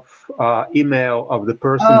of email of the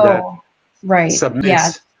person that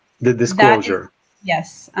submits the disclosure.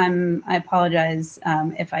 Yes, I apologize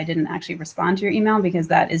if I didn't actually respond to your email, because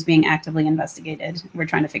that is being actively investigated. We're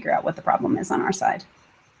trying to figure out what the problem is on our side.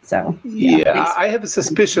 So yeah, I have a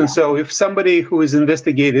suspicion. So if somebody who is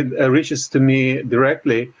investigated reaches to me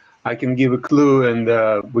directly, I can give a clue, and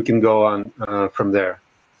we can go on from there.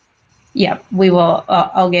 Yeah, we will.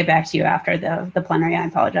 I'll get back to you after the plenary. I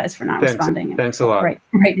apologize for not responding. Thanks a lot. Right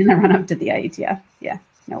in the run up to the IETF. Yeah,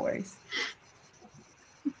 no worries.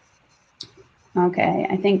 Okay,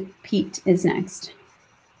 I think Pete is next.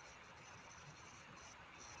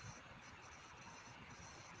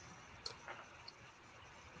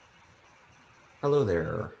 Hello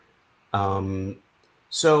there.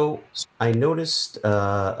 So I noticed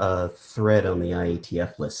a thread on the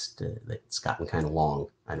IETF list that's gotten kind of long.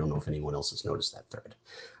 I don't know if anyone else has noticed that thread.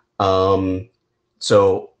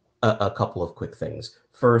 So a couple of quick things.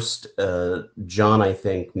 First, John, I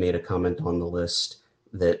think, made a comment on the list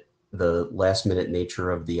that the last-minute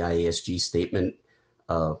nature of the IASG statement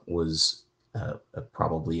was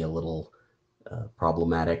probably a little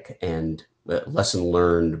problematic, and lesson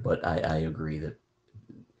learned, but I agree that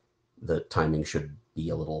the timing should be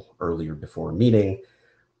a little earlier before a meeting,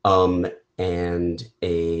 and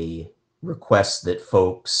a request that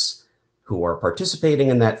folks who are participating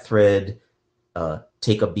in that thread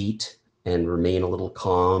take a beat and remain a little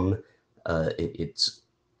calm.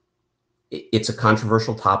 It's a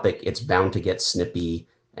controversial topic. It's bound to get snippy,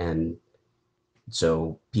 and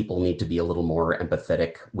so people need to be a little more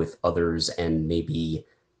empathetic with others and maybe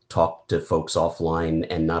talk to folks offline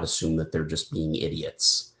and not assume that they're just being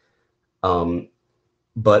idiots.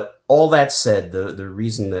 But all that said, the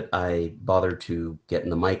reason that I bothered to get in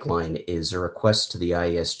the mic line is a request to the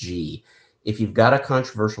ISG. If you've got a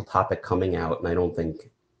controversial topic coming out, and I don't think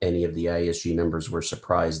any of the ISG members were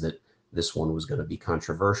surprised that this one was going to be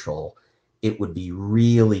controversial, it would be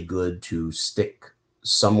really good to stick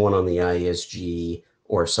someone on the ISG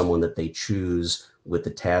or someone that they choose with the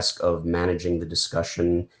task of managing the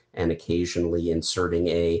discussion and occasionally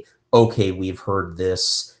inserting okay, we've heard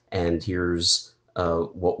this, and here's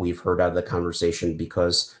what we've heard out of the conversation,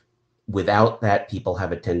 because without that, people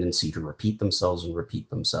have a tendency to repeat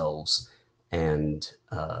themselves, and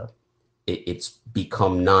it's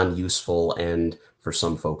become non-useful and for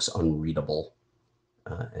some folks unreadable.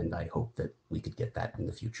 And I hope that we could get that in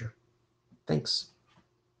the future. Thanks.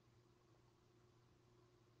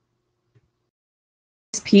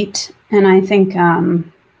 Pete, and I think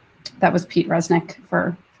that was Pete Resnick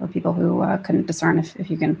for people who couldn't discern. If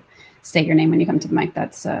you can state your name when you come to the mic,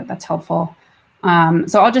 that's helpful.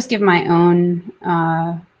 So I'll just give my own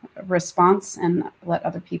response and let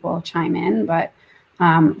other people chime in. But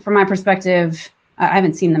from my perspective, I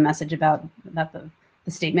haven't seen the message about the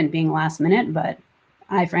statement being last minute, but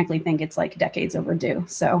I frankly think it's like decades overdue.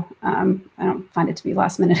 So I don't find it to be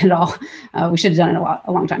last minute at all. We should have done it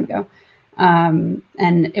a long time ago. And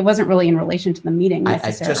it wasn't really in relation to the meeting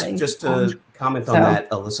necessarily. Just to comment on that,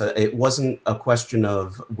 Alyssa, it wasn't a question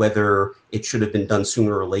of whether it should have been done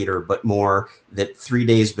sooner or later, but more that 3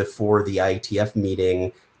 days before the IETF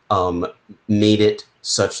meeting made it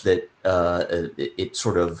such that it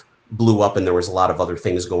sort of blew up and there was a lot of other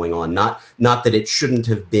things going on. Not that it shouldn't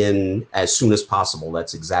have been as soon as possible.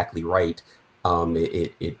 That's exactly right.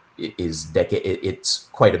 It's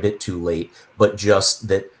quite a bit too late, but just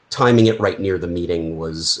that timing it right near the meeting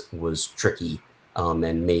was tricky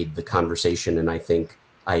and made the conversation, and I think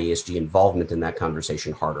IASG involvement in that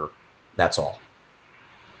conversation, harder. That's all.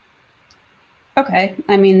 Okay.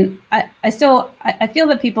 I mean, I feel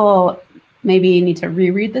that people maybe need to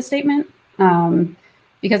reread the statement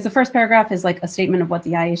because the first paragraph is like a statement of what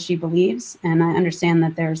the IASG believes, and I understand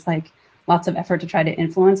that there's like lots of effort to try to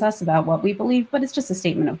influence us about what we believe, but it's just a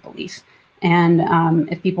statement of belief. And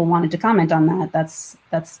if people wanted to comment on that, that's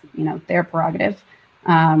their prerogative.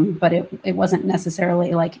 But it wasn't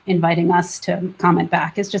necessarily like inviting us to comment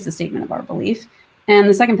back. It's just a statement of our belief. And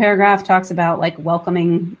the second paragraph talks about like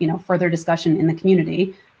welcoming further discussion in the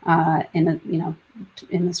community in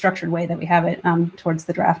the structured way that we have it towards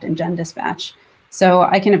the draft and gen dispatch. So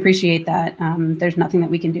I can appreciate that. There's nothing that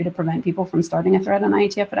we can do to prevent people from starting a thread on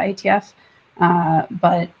IETF at IETF.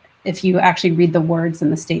 But if you actually read the words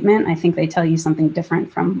in the statement, I think they tell you something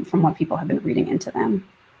different from what people have been reading into them.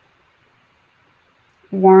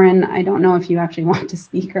 Warren, I don't know if you actually want to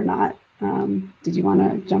speak or not. Did you want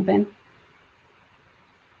to jump in?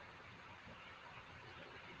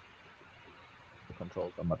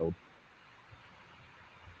 controls are muddled.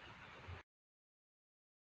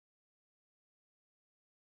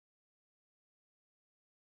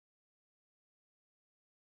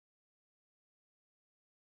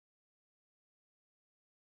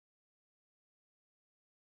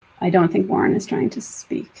 I don't think Warren is trying to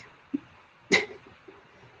speak.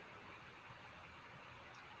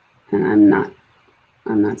 And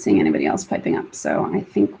I'm not seeing anybody else piping up, so I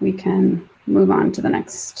think we can move on to the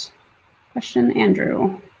next question.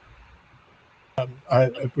 Andrew.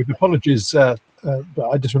 With apologies, but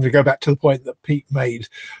I just want to go back to the point that Pete made.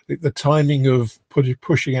 The timing of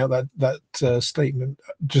pushing out that statement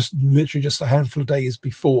just literally just a handful of days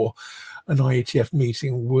before an IETF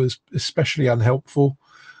meeting was especially unhelpful,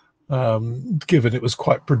 given it was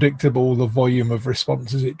quite predictable the volume of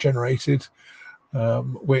responses it generated,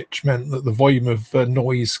 which meant that the volume of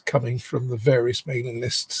noise coming from the various mailing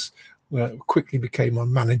lists quickly became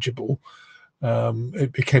unmanageable.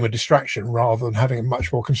 It became a distraction rather than having a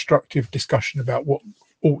much more constructive discussion about what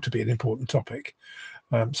ought to be an important topic.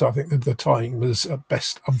 So I think that the timing was at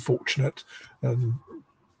best unfortunate.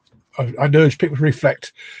 I'd urge people to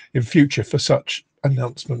reflect in future for such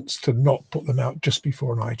announcements to not put them out just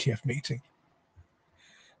before an IETF meeting.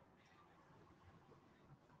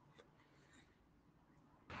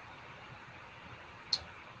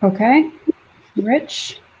 Okay,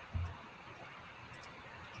 Rich.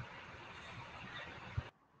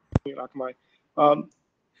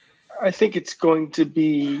 I think it's going to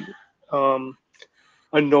be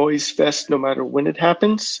a noise fest no matter when it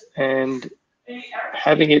happens, and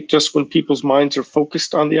having it just when people's minds are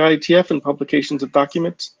focused on the IETF and publications of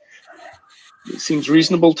documents, it seems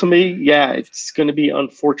reasonable to me. Yeah, it's going to be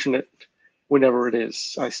unfortunate whenever it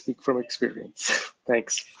is. I speak from experience.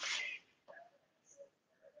 Thanks.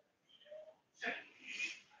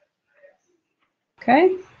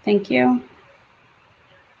 Okay, thank you.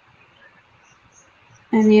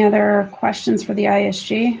 Any other questions for the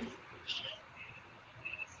ISG?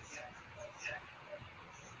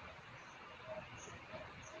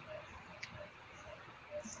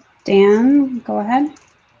 Dan, go ahead.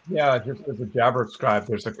 Yeah, just as a Jabber scribe,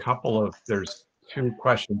 there's two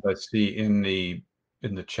questions I see in the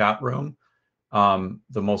chat room.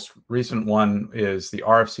 The most recent one is the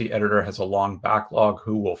RFC editor has a long backlog.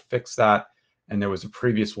 Who will fix that? And there was a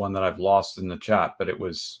previous one that I've lost in the chat, but it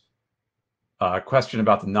was a question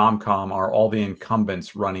about the NomCom. Are all the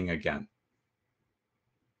incumbents running again?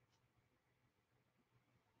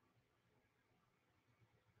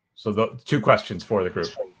 So the two questions for the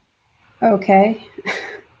group. Okay.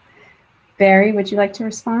 Barry, would you like to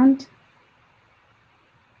respond?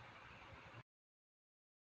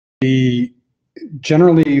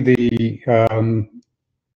 Generally,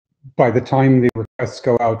 by the time the requests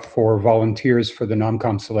go out for volunteers for the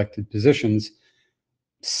NomCom selected positions,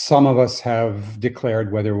 some of us have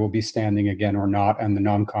declared whether we'll be standing again or not, and the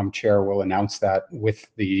NomCom chair will announce that with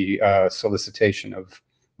the solicitation of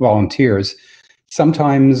volunteers.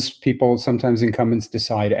 Sometimes incumbents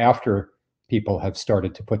decide after people have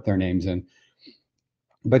started to put their names in.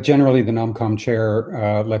 But generally, the NomCom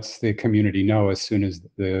chair lets the community know as soon as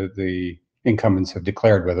the incumbents have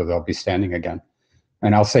declared whether they'll be standing again.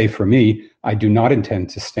 And I'll say for me, I do not intend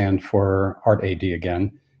to stand for Art AD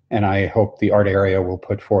again, and I hope the art area will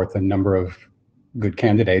put forth a number of good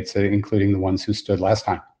candidates, including the ones who stood last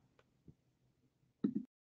time.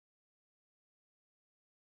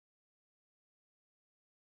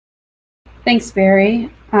 Thanks,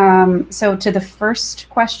 Barry. So to the first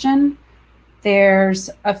question, there's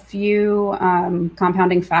a few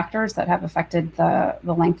compounding factors that have affected the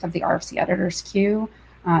length of the RFC editor's queue.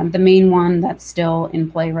 The main one that's still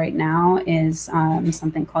in play right now is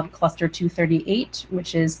something called Cluster 238,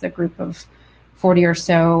 which is the group of 40 or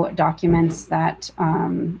so documents that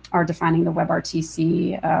are defining the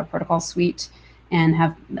WebRTC protocol suite and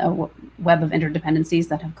have a web of interdependencies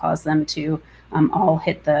that have caused them to all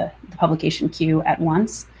hit the publication queue at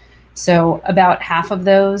once. So about half of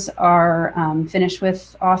those are finished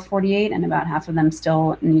with Auth 48, and about half of them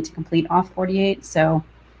still need to complete Auth 48. So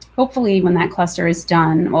hopefully when that cluster is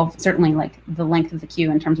done, well, certainly like the length of the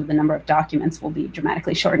queue in terms of the number of documents will be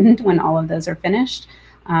dramatically shortened when all of those are finished.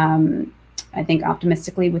 I think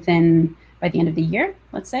optimistically by the end of the year,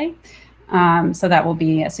 let's say. So that will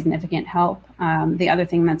be a significant help. The other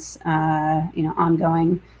thing that's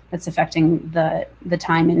ongoing that's affecting the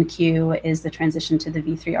time in queue is the transition to the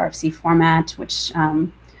v3 RFC format,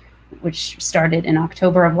 which started in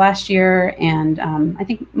October of last year. And I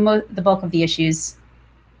think the bulk of the issues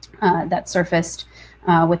that surfaced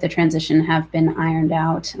with the transition have been ironed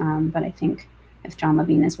out. But I think if John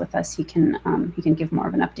Levine is with us, he can give more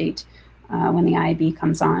of an update when the IAB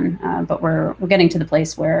comes on, but we're getting to the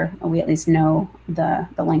place where we at least know the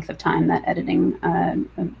length of time that editing a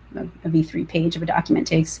V3 page of a document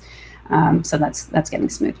takes. So that's getting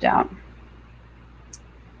smoothed out.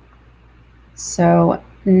 So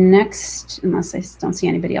next, unless I don't see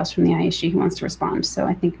anybody else from the IHG who wants to respond, so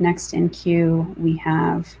I think next in queue we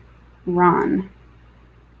have Ron.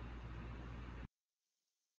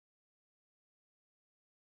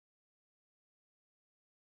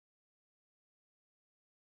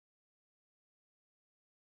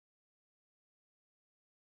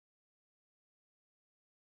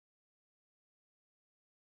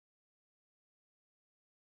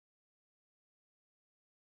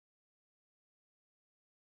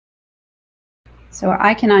 So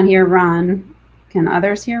I cannot hear Ron. Can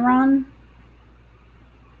others hear Ron?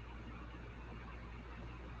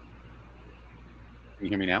 Can you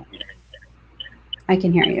hear me now? I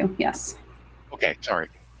can hear you, yes. Okay, sorry.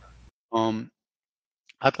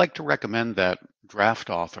 I'd like to recommend that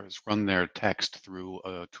draft authors run their text through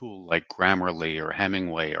a tool like Grammarly or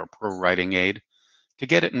Hemingway or ProWriting Aid to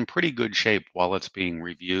get it in pretty good shape while it's being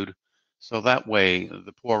reviewed. So that way,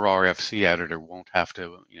 the poor RFC editor won't have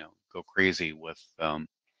to, go crazy with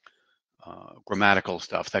grammatical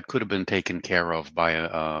stuff that could have been taken care of by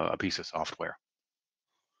a piece of software.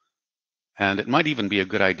 And it might even be a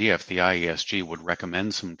good idea if the IESG would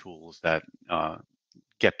recommend some tools that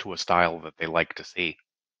get to a style that they like to see.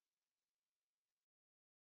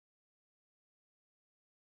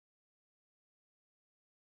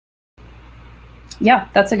 Yeah,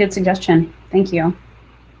 that's a good suggestion. Thank you.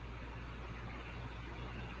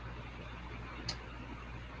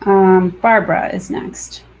 Barbara is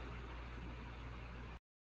next.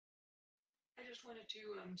 I just wanted to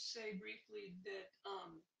say briefly that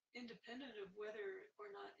independent of whether or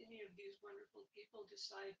not any of these wonderful people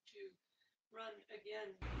decide to run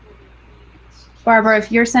again for the Barbara,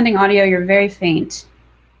 if you're sending audio, you're very faint.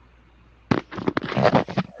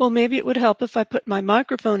 Well, maybe it would help if I put my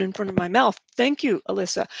microphone in front of my mouth. Thank you,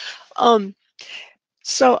 Alyssa.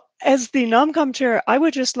 So as the NOMCOM chair, I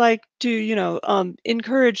would just like to,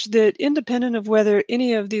 encourage that independent of whether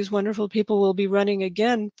any of these wonderful people will be running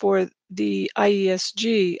again for the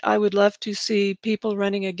IESG, I would love to see people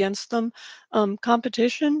running against them.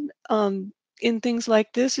 Competition in things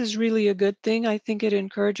like this is really a good thing. I think it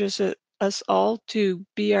encourages us all to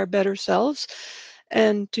be our better selves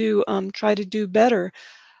and to try to do better.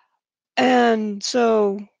 And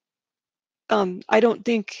so I don't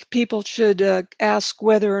think people should ask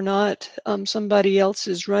whether or not somebody else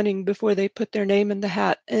is running before they put their name in the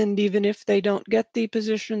hat. And even if they don't get the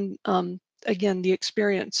position, again, the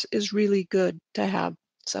experience is really good to have.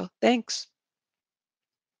 So thanks.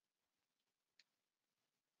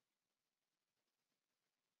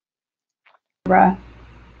 Barbara.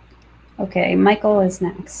 Okay, Michael is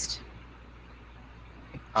next.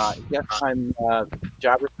 Yes, I'm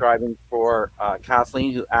Jabber scribing for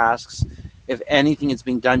Kathleen, who asks if anything is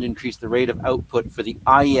being done to increase the rate of output for the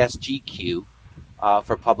IESG queue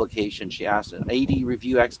for publication. She asks AD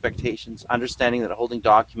review expectations, understanding that holding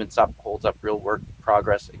documents up holds up real work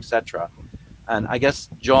progress, etc. And I guess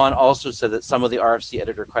John also said that some of the RFC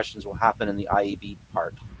editor questions will happen in the IEB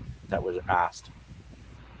part that was asked.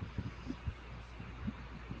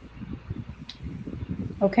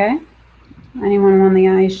 Okay. Anyone on the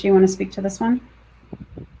IHG want to speak to this one?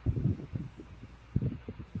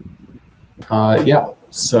 Yeah,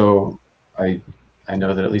 so I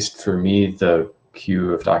know that at least for me, the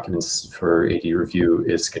queue of documents for AD review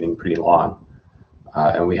is getting pretty long.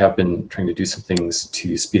 And we have been trying to do some things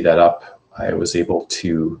to speed that up. I was able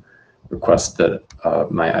to request that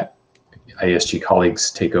my IESG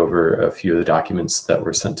colleagues take over a few of the documents that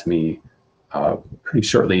were sent to me pretty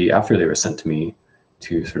shortly after they were sent to me,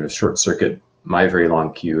 to sort of short circuit my very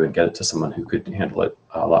long queue and get it to someone who could handle it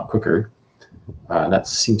a lot quicker. That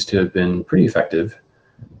seems to have been pretty effective.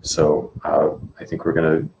 So I think we're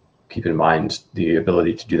going to keep in mind the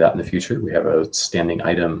ability to do that in the future. We have a standing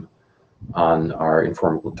item on our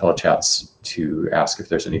informal telechats to ask if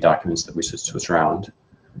there's any documents that we should switch around.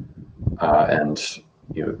 And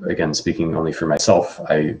again, speaking only for myself,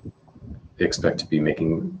 I expect to be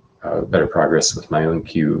making better progress with my own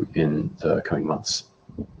queue in the coming months.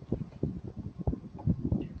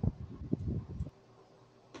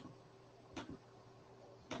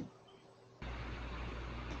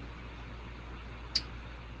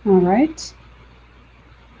 All right.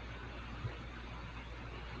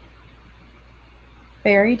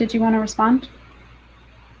 Barry, did you want to respond?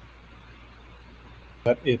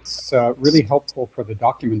 But it's really helpful for the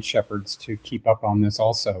document shepherds to keep up on this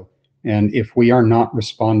also. And if we are not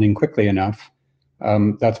responding quickly enough,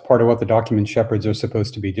 That's part of what the document shepherds are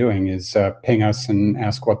supposed to be doing, is ping us and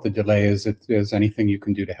ask what the delay is, if there's anything you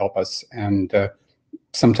can do to help us. And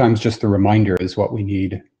sometimes just the reminder is what we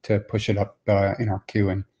need to push it up in our queue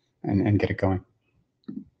and get it going.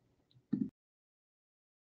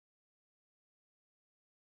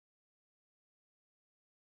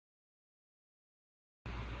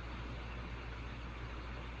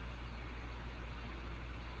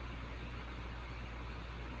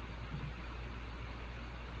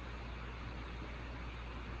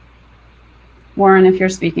 Warren, if you're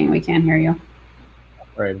speaking, we can't hear you.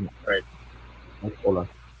 Right. Thanks, Paula.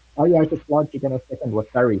 Oh yeah, I just largely going to second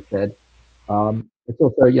what Barry said. It's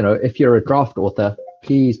also, if you're a draft author,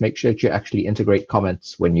 please make sure that you actually integrate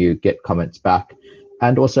comments when you get comments back.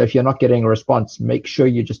 And also, if you're not getting a response, make sure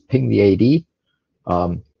you just ping the AD.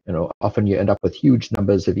 Often you end up with huge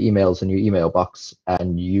numbers of emails in your email box,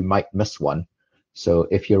 and you might miss one. So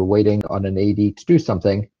if you're waiting on an AD to do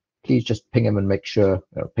something, please just ping them and make sure,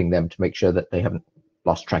 ping them to make sure that they haven't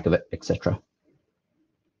lost track of it, etc.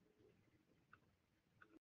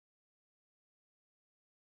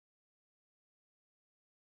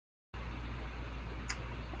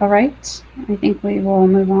 All right, I think we will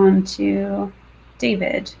move on to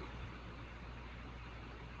David.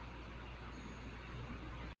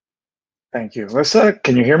 Thank you. Alyssa,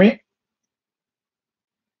 can you hear me?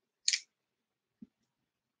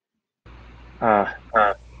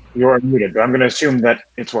 You're muted, but I'm going to assume that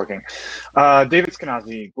it's working. David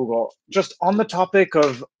Skenazy, Google. Just on the topic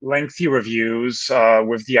of lengthy reviews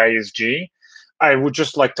with the ISG, I would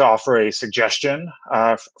just like to offer a suggestion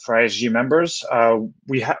for ISG members.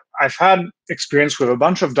 I've had experience with a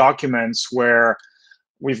bunch of documents where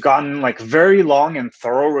we've gotten like very long and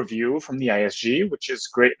thorough review from the ISG, which is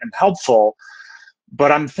great and helpful. But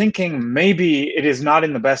I'm thinking maybe it is not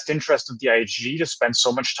in the best interest of the ISG to spend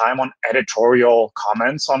so much time on editorial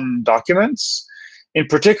comments on documents. In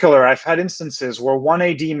particular, I've had instances where one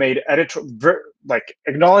AD made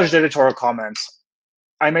acknowledged editorial comments.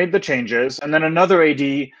 I made the changes, and then another AD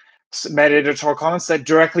made editorial comments that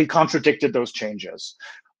directly contradicted those changes.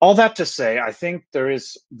 All that to say, I think there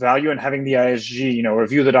is value in having the ISG,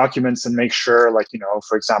 review the documents and make sure,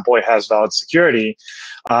 for example, it has valid security.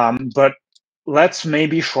 But let's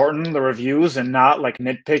maybe shorten the reviews and not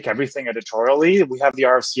nitpick everything editorially. We have the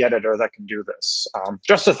RFC editor that can do this.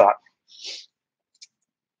 Just a thought.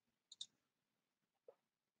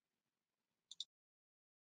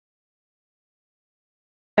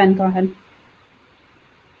 Ben, go ahead.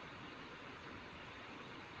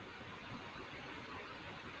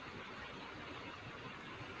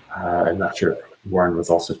 I'm not sure if Warren was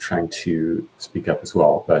also trying to speak up as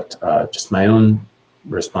well, but just my own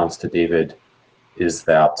response to David is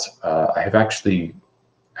that I have actually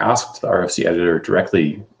asked the RFC editor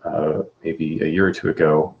directly maybe a year or two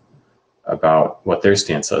ago about what their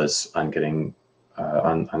stance is on getting,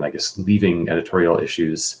 on I guess, leaving editorial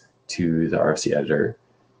issues to the RFC editor.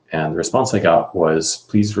 And the response I got was,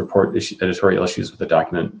 please report editorial issues with the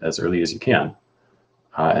document as early as you can.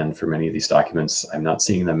 And for many of these documents, I'm not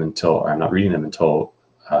seeing them until, I'm not reading them until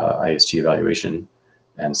ISG evaluation.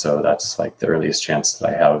 And so that's like the earliest chance that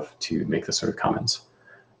I have to make this sort of comments.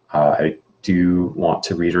 I do want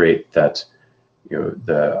to reiterate that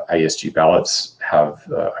the ISG ballots have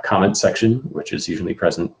a comment section, which is usually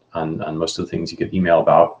present on most of the things you get email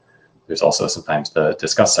about. There's also sometimes the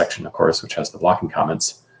discuss section, of course, which has the blocking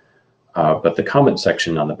comments. But the comment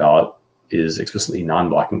section on the ballot is explicitly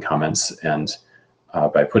non-blocking comments. And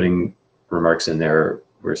by putting remarks in there,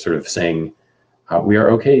 we're sort of saying, we are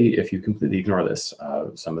okay if you completely ignore this.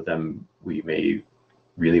 Some of them we may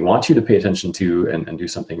really want you to pay attention to and do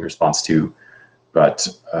something in response to. But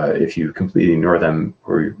if you completely ignore them,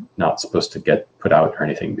 we're not supposed to get put out or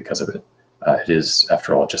anything because of it. It is,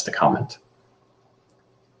 after all, just a comment.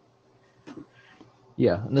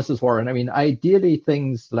 Yeah, and this is Warren. I mean, ideally,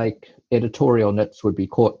 things like editorial nits would be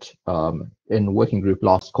caught in working group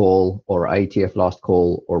last call or IETF last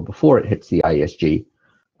call or before it hits the ISG.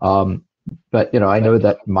 But I know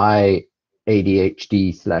that my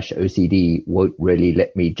ADHD/OCD won't really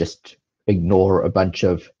let me just ignore a bunch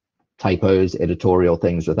of typos, editorial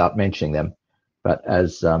things without mentioning them. But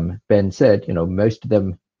as Ben said, most of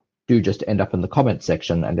them do just end up in the comment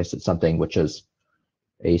section unless it's something which is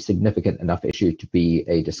a significant enough issue to be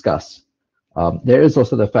a discuss. There is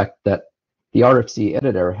also the fact that the RFC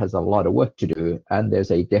editor has a lot of work to do, and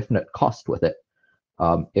there's a definite cost with it.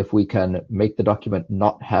 If we can make the document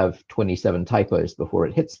not have 27 typos before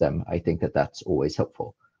it hits them, I think that that's always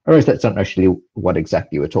helpful. Or if that's not actually what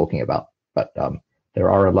exactly we're talking about, but there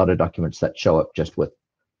are a lot of documents that show up just with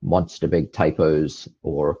monster big typos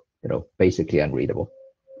or basically unreadable.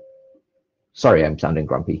 Sorry, I'm sounding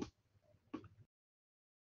grumpy.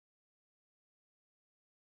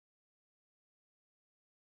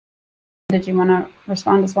 Did you want to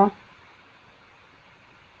respond as well?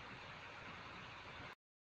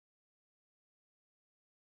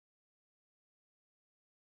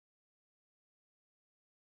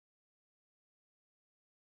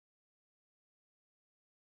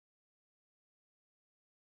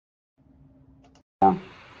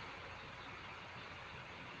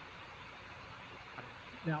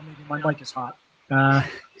 Now maybe my mic is hot.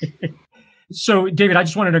 So, David, I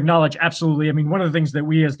just wanted to acknowledge, absolutely. I mean, one of the things that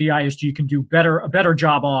we as the ISG can do a better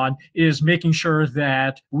job on is making sure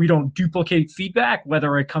that we don't duplicate feedback,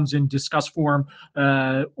 whether it comes in discuss form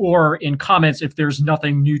or in comments if there's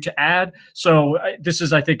nothing new to add. So this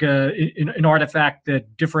is, I think, an artifact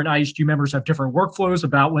that different ISG members have different workflows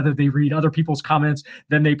about whether they read other people's comments,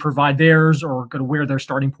 then they provide theirs, or go to where their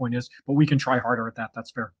starting point is. But we can try harder at that.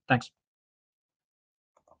 That's fair. Thanks.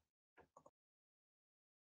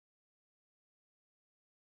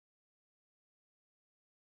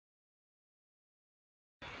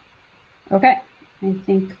 Okay, I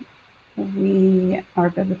think we are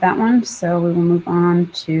good with that one. So we will move on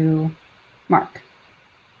to Mark.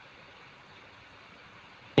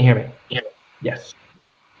 Can you hear me? Yeah. Yes.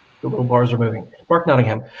 The little bars are moving. Mark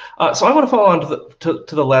Nottingham. So I want to follow on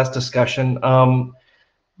to the last discussion.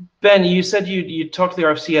 Ben, you said you talked to the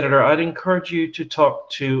RFC editor. I'd encourage you to talk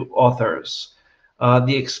to authors.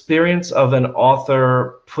 The experience of an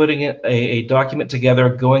author putting a document together,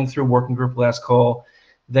 going through working group last call,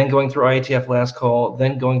 then going through IETF last call,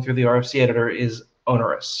 then going through the RFC editor is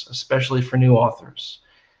onerous, especially for new authors.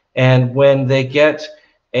 And when they get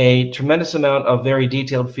a tremendous amount of very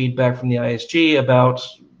detailed feedback from the ISG about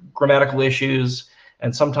grammatical issues,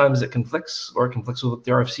 and sometimes it conflicts with what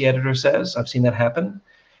the RFC editor says. I've seen that happen.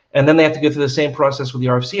 And then they have to go through the same process with the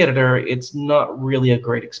RFC editor. It's not really a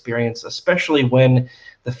great experience, especially when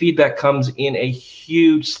the feedback comes in a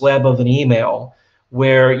huge slab of an email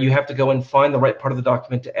where you have to go and find the right part of the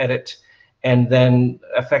document to edit and then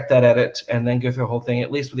affect that edit and then go through the whole thing.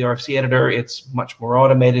 At least with the RFC editor, it's much more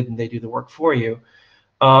automated and they do the work for you.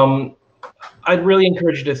 I'd really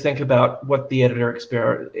encourage you to think about what the editor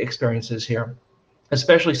experience is here,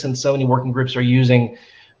 especially since so many working groups are using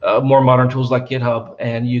more modern tools like GitHub,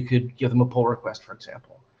 and you could give them a pull request, for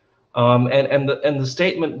example. And the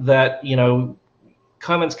statement that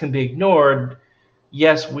comments can be ignored.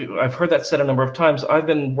 Yes, I've heard that said a number of times. I've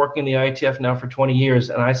been working the IETF now for 20 years,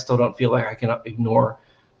 and I still don't feel like I can ignore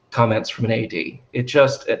comments from an AD. It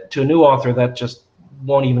just, to a new author, that just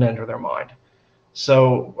won't even enter their mind.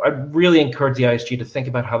 So I really encourage the ISG to think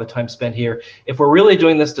about how the time spent here. If we're really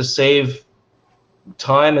doing this to save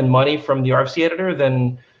time and money from the RFC editor,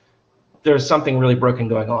 then there's something really broken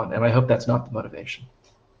going on, and I hope that's not the motivation.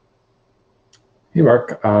 Hey,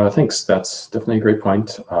 Mark. Thanks. That's definitely a great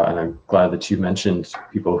point. And I'm glad that you mentioned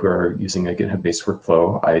people who are using a GitHub-based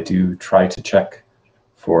workflow. I do try to check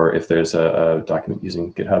for if there's a document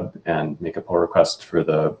using GitHub and make a pull request for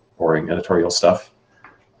the boring editorial stuff.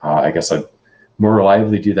 I guess I'd more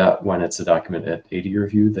reliably do that when it's a document at AD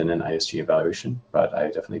review than an ISG evaluation, but I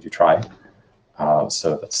definitely do try.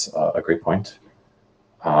 So that's a great point.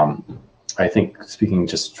 I think, speaking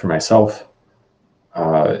just for myself,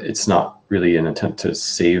 it's not really an attempt to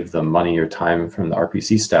save the money or time from the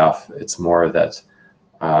RPC staff. It's more that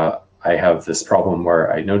I have this problem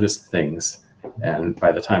where I notice things, and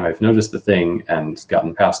by the time I've noticed the thing and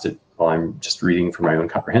gotten past it while I'm just reading for my own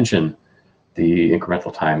comprehension, the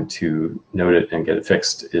incremental time to note it and get it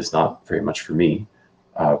fixed is not very much for me.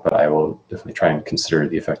 But I will definitely try and consider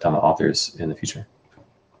the effect on the authors in the future.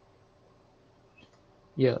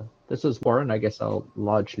 Yeah, this is Warren. I guess I'll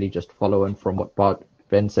largely just follow in from what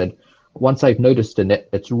Ben said. Once I've noticed in it,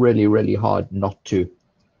 it's really, really hard not to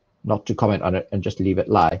comment on it and just leave it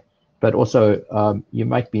lie. But also, you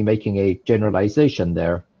might be making a generalization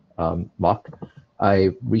there, Mark. I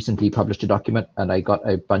recently published a document and I got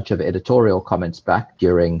a bunch of editorial comments back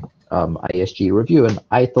during ISG review, and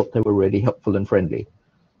I thought they were really helpful and friendly.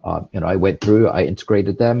 I went through, I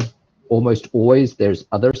integrated them. Almost always there's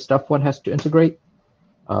other stuff one has to integrate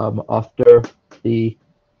after the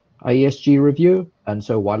IESG review. And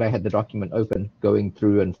so while I had the document open, going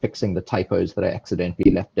through and fixing the typos that I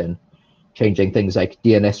accidentally left in, changing things like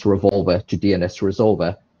DNS revolver to DNS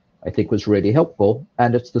resolver, I think was really helpful.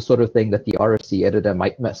 And it's the sort of thing that the RFC editor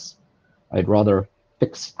might miss. I'd rather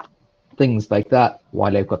fix things like that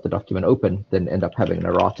while I've got the document open than end up having an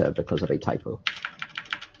errata because of a typo.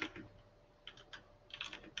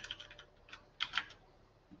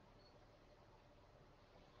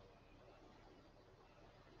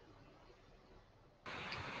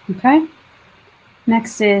 Okay.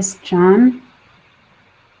 Next is John.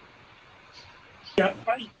 Yeah,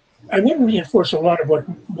 I want to reinforce a lot of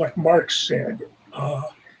what Mark said,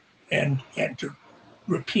 and to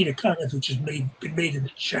repeat a comment which has been made in the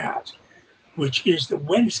chat, which is that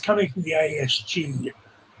when it's coming from the ISG,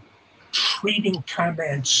 treating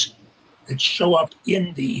comments that show up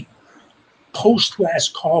in the post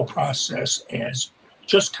last call process as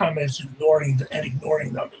just comments, ignoring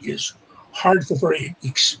them is hard for very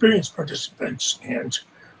experienced participants and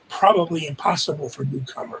probably impossible for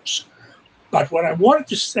newcomers. But what I wanted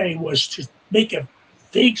to say was to make a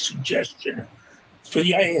vague suggestion for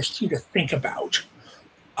the ISG to think about.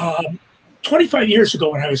 25 years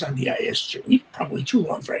ago when I was on the ISG, probably too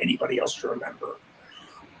long for anybody else to remember,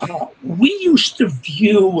 we used to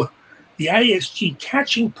view the ISG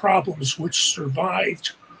catching problems which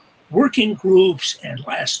survived working groups and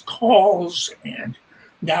last calls and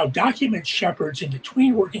now document shepherds in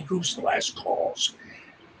between working groups and last calls.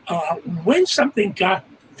 When something got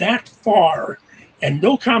that far and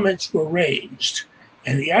no comments were raised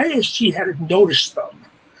and the ISG hadn't noticed them,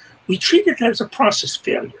 we treated that as a process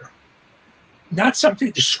failure. Not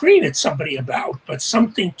something to scream at somebody about, but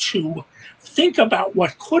something to think about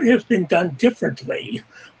what could have been done differently,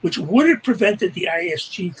 which would have prevented the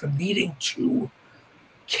ISG from needing to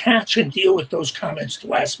catch and deal with those comments at the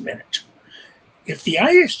last minute. If the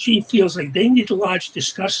ISG feels like they need to lodge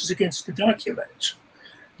discussions against the document,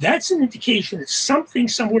 that's an indication that something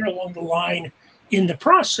somewhere along the line in the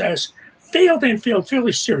process failed and failed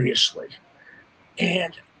fairly seriously.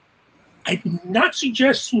 And I'm not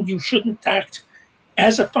suggesting you shouldn't act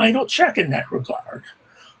as a final check in that regard,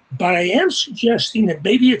 but I am suggesting that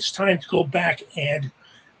maybe it's time to go back and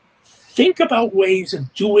think about ways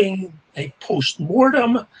of doing a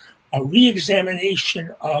post-mortem, a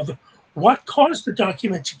re-examination of what caused the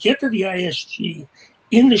document to get to the ISG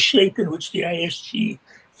in the shape in which the ISG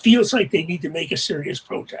feels like they need to make a serious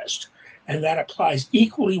protest. And that applies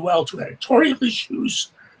equally well to editorial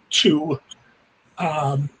issues, to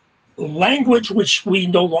language which we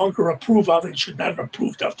no longer approve of and should not have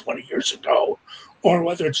approved of 20 years ago, or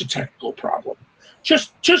whether it's a technical problem.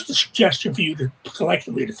 Just a suggestion for you to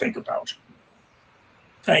collectively to think about.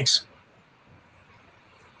 Thanks.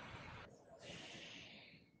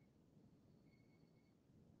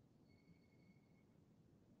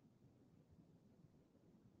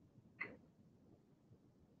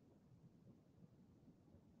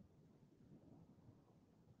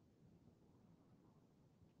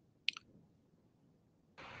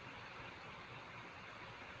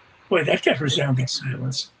 Boy, that got resounding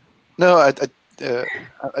silence. No,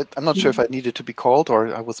 I'm not sure if I needed to be called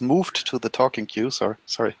or I was moved to the talking queue. Sorry.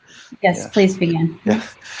 Yes, yeah. Please begin. Yeah.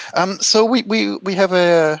 So we have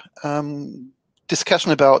a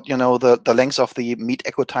discussion about the length of the Meet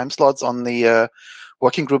Echo time slots on the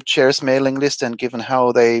working group chairs mailing list, and given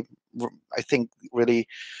how they, I think, really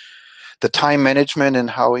the time management and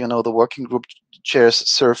how the working group chairs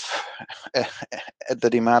serve at the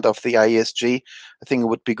demand of the ISG, I think it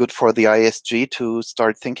would be good for the ISG to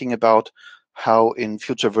start thinking about how in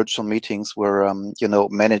future virtual meetings we're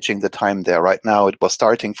managing the time there. Right now it was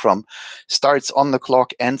starts on the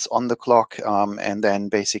clock, ends on the clock, and then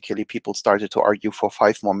basically people started to argue for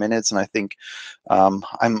 5 more minutes, and I think I'm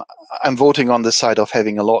voting on the side of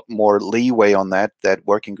having a lot more leeway on that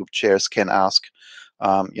working group chairs can ask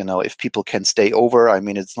if people can stay over. I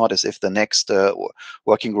mean, it's not as if the next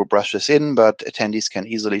working group rushes in, but attendees can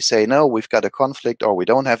easily say, no, we've got a conflict or we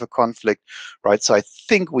don't have a conflict, right? So I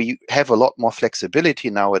think we have a lot more flexibility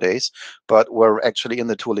nowadays, but we're actually in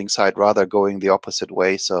the tooling side rather going the opposite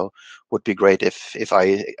way. So would be great if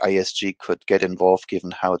ISG could get involved, given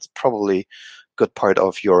how it's probably a good part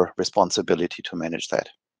of your responsibility to manage that.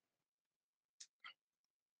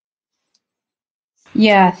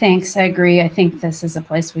 Yeah, thanks. I agree. I think this is a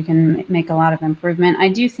place we can make a lot of improvement. I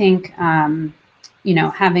do think, having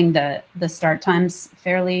the start times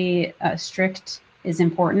fairly strict is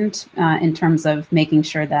important in terms of making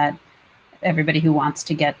sure that everybody who wants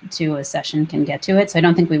to get to a session can get to it. So I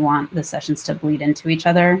don't think we want the sessions to bleed into each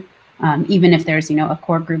other. Even if there's, a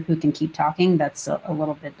core group who can keep talking, that's a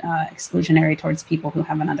little bit exclusionary towards people who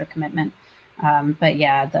have another commitment. But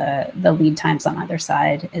yeah, the lead times on either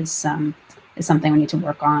side is something we need to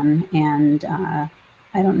work on. And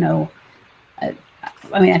I don't know.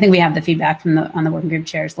 I think we have the feedback on the working group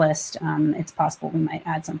chairs list. It's possible we might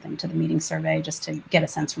add something to the meeting survey just to get a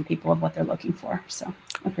sense from people of what they're looking for. So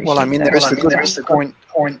appreciate well, I mean, that. there's a good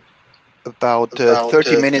point about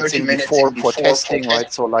 30 minutes in before for testing,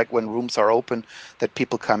 right? So like when rooms are open, that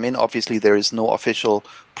people come in. Obviously, there is no official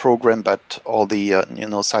program, but all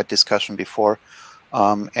the side discussion before.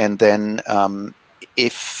 And then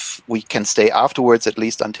if we can stay afterwards, at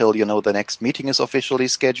least until, you know, the next meeting is officially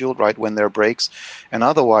scheduled, right, when there are breaks. And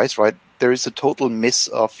otherwise, right, there is a total miss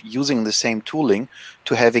of using the same tooling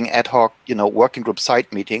to having ad hoc, you know, working group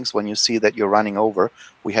site meetings when you see that you're running over.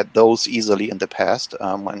 We had those easily in the past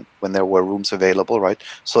when there were rooms available, right?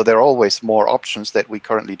 So there are always more options that we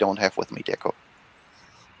currently don't have with MeetEcho.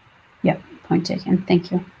 Yep, point taken.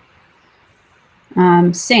 Thank you.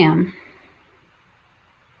 Sam.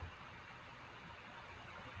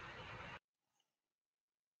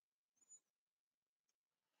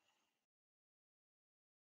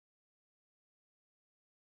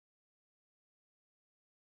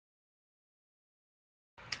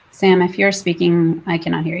 Sam, if you're speaking, I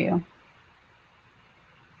cannot hear you.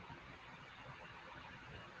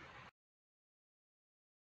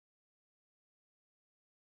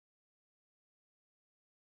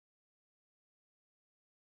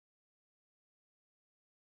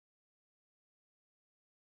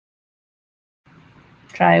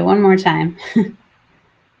 Try one more time.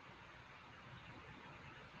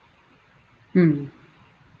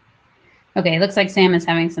 Okay, it looks like Sam is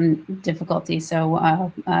having some difficulty,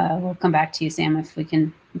 so we'll come back to you, Sam, if you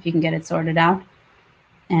can get it sorted out,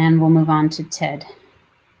 and we'll move on to Ted.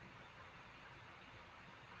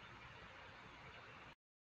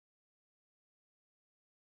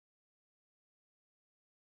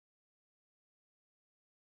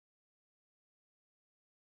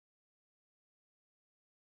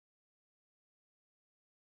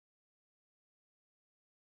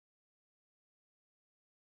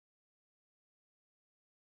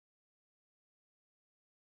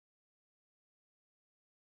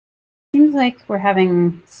 Seems like we're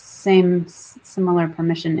having similar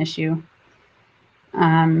permission issue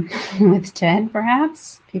with Ted,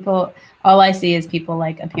 perhaps. People, all I see is people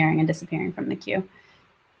like appearing and disappearing from the queue.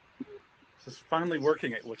 This is finally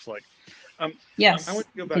working, it looks like. Yes, I want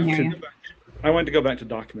to go back to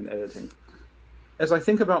document editing. As I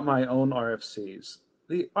think about my own RFCs,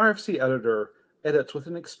 the RFC editor edits with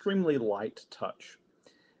an extremely light touch.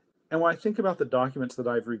 And when I think about the documents that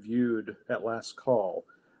I've reviewed at last call,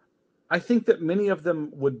 I think that many of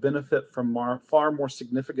them would benefit from far more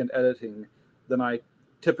significant editing than I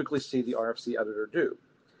typically see the RFC editor do.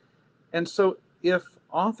 And so if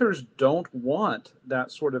authors don't want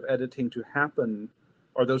that sort of editing to happen,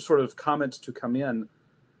 or those sort of comments to come in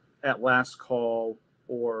at last call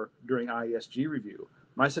or during IESG review,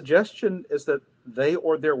 my suggestion is that they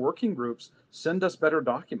or their working groups send us better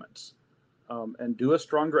documents and do a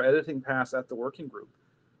stronger editing pass at the working group,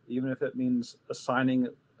 even if it means assigning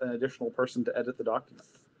an additional person to edit the document.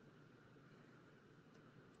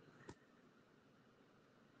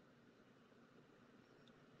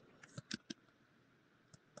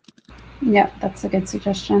 Yeah, that's a good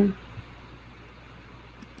suggestion.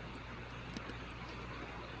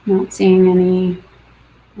 Not seeing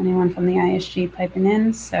anyone from the ISG piping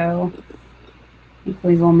in, so I think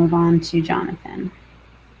we will move on to Jonathan.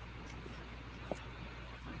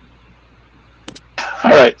 All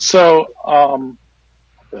right, so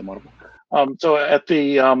so at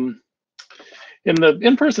the in the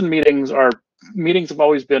in-person meetings, our meetings have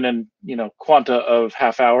always been in quanta of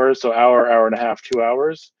half hours, so hour and a half, 2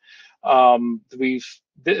 hours.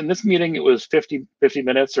 In this meeting it was 50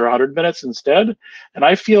 minutes or 100 minutes instead, and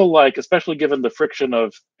I feel like, especially given the friction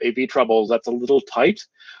of AV troubles, that's a little tight.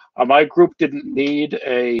 My group didn't need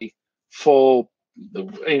a full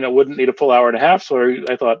wouldn't need a full hour and a half, so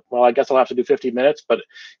I thought, well, I guess I'll have to do 50 minutes, but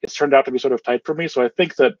it's turned out to be sort of tight for me. So I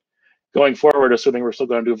think that going forward, assuming we're still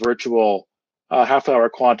going to do virtual, half-hour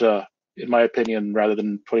quanta, in my opinion, rather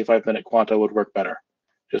than 25-minute quanta would work better,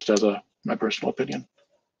 just as my personal opinion.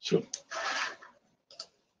 So.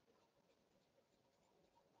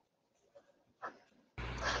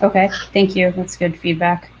 Okay, thank you. That's good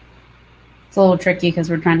feedback. It's a little tricky because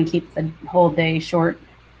we're trying to keep the whole day short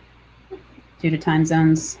due to time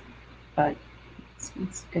zones, but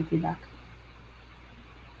it's good feedback.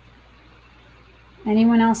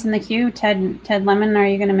 Anyone else in the queue? Ted Lemon, are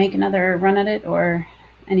you going to make another run at it, or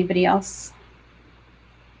anybody else?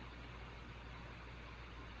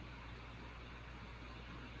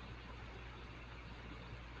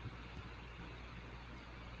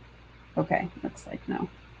 Okay, looks like no.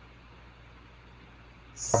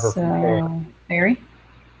 So, Barry?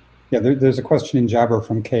 Yeah, there's a question in Jabber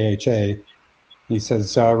from KHA. He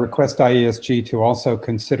says, request IESG to also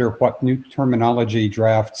consider what new terminology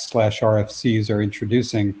drafts/RFCs are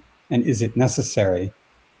introducing, and is it necessary?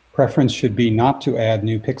 Preference should be not to add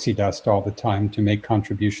new pixie dust all the time to make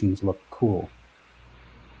contributions look cool.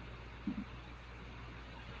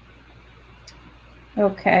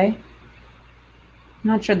 Okay.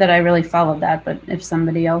 Not sure that I really followed that, but if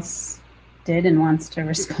somebody else did and wants to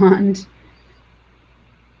respond.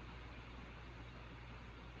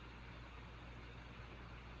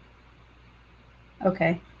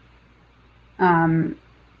 Okay. I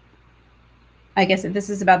guess if this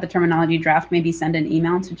is about the terminology draft, maybe send an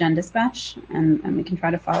email to Gen Dispatch and we can try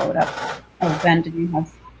to follow it up. Oh, Ben, did you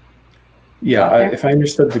have? Yeah, if I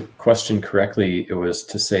understood the question correctly, it was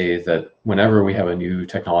to say that whenever we have a new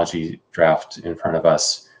technology draft in front of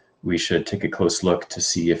us, we should take a close look to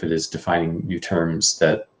see if it is defining new terms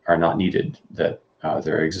that are not needed, that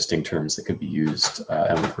there are existing terms that could be used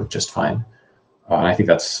and work just fine. And I think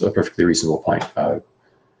that's a perfectly reasonable point.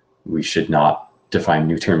 We should not define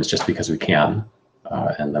new terms just because we can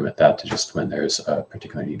and limit that to just when there's a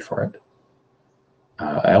particular need for it.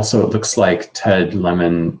 Also, it looks like Ted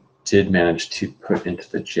Lemon did manage to put into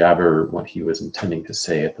the Jabber what he was intending to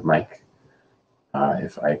say at the mic.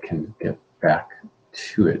 If I can get back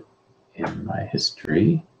to it in my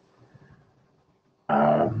history.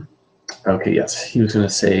 Okay, yes, he was going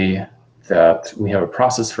to say that we have a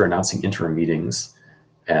process for announcing interim meetings,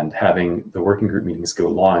 and having the working group meetings go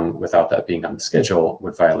long without that being on the schedule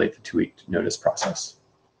would violate the 2-week notice process.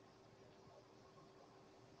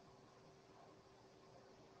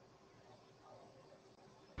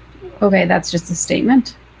 Okay, that's just a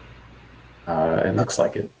statement. It looks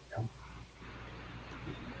like it. Yeah.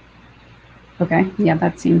 Okay, yeah,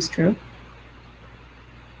 that seems true.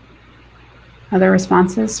 Other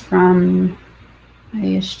responses from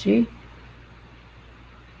ISG?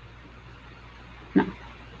 No.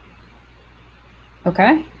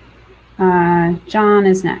 Okay. John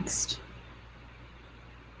is next.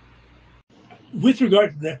 With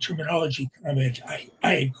regard to that terminology comment,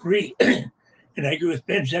 I agree. And I agree with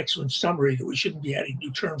Ben's excellent summary that we shouldn't be adding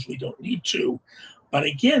new terms we don't need to. But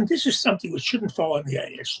again, this is something which shouldn't fall on the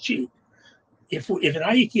ISG. If an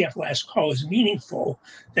IETF last call is meaningful,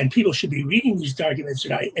 then people should be reading these documents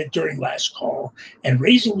during last call and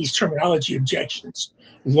raising these terminology objections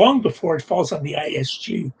long before it falls on the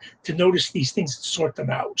ISG to notice these things and sort them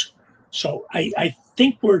out. So I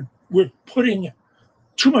think we're putting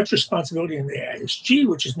too much responsibility in the ISG,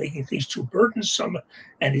 which is making things too burdensome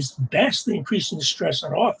and is vastly increasing the stress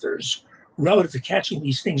on authors relative to catching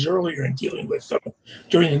these things earlier and dealing with them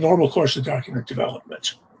during the normal course of document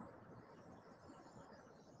development.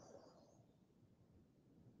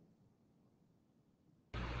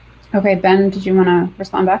 Okay, Ben, did you want to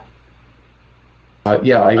respond back?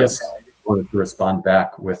 Yeah, I guess I wanted to respond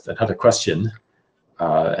back with another question.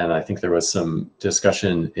 And I think there was some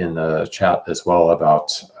discussion in the chat as well about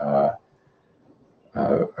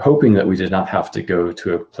hoping that we did not have to go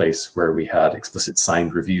to a place where we had explicit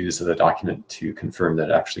signed reviews of the document to confirm that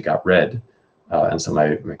it actually got read. And so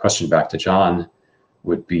my question back to John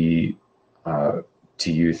would be,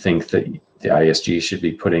 do you think that the ISG should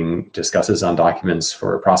be putting discusses on documents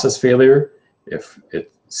for process failure if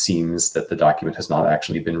it seems that the document has not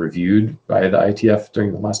actually been reviewed by the IETF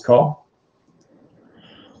during the last call?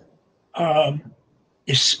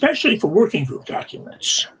 Especially for working group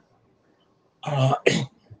documents.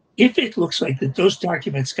 If it looks like that those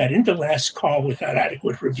documents got into last call without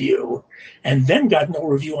adequate review and then got no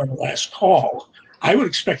review on the last call, I would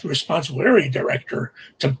expect the responsible area director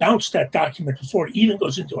to bounce that document before it even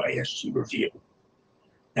goes into ISG review.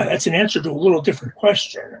 Now that's an answer to a little different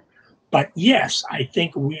question, but yes, I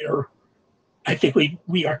think we are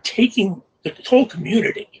taking, the whole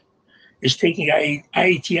community is taking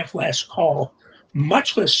IETF last call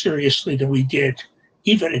much less seriously than we did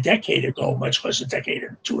even a decade ago, much less a decade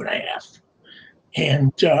or 2.5.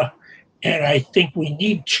 And I think we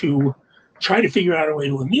need to try to figure out a way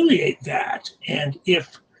to ameliorate that. And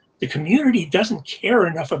if the community doesn't care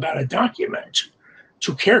enough about a document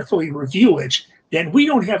to carefully review it, then we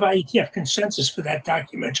don't have IETF consensus for that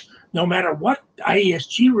document, no matter what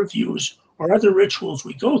IESG reviews or other rituals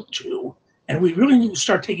we go to. And we really need to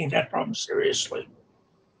start taking that problem seriously.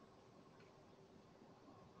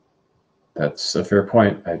 That's a fair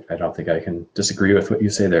point. I don't think I can disagree with what you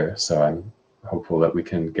say there. So I'm hopeful that we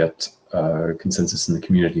can get consensus in the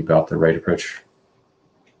community about the right approach.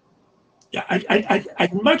 Yeah,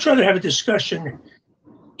 I'd much rather have a discussion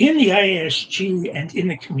in the ISG and in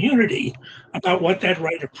the community about what that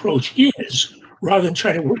right approach is, rather than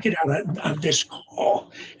try to work it out on this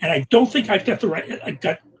call. And I don't think I've got I've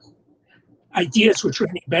got ideas which are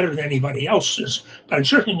any better than anybody else's, but I'm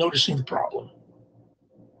certainly noticing the problem.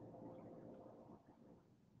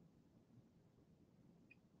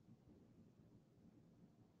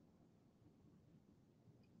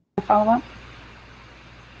 Follow up?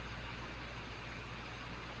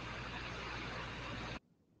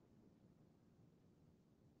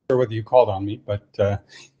 sure whether you called on me, but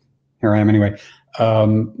here I am anyway.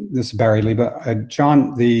 This is Barry Lieba.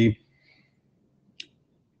 John,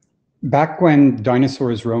 back when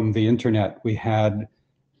dinosaurs roamed the internet, we had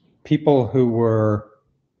people who were,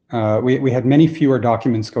 we had many fewer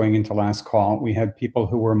documents going into last call. We had people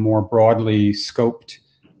who were more broadly scoped,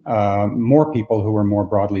 more people who were more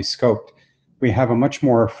broadly scoped. We have a much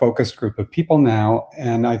more focused group of people now,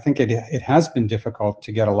 and I think it has been difficult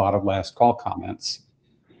to get a lot of last call comments.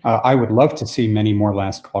 I would love to see many more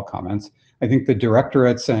last call comments. I think the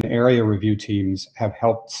directorates and area review teams have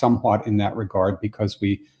helped somewhat in that regard because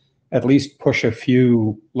we at least push a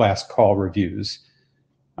few last call reviews.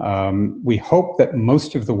 We hope that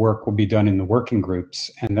most of the work will be done in the working groups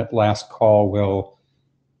and that last call will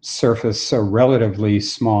surface a relatively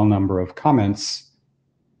small number of comments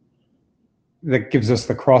that gives us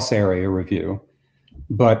the cross area review.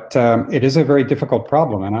 But it is a very difficult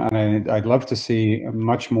problem, and I'd love to see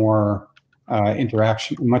much more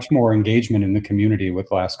interaction, much more engagement in the community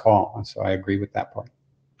with last call. And so I agree with that part.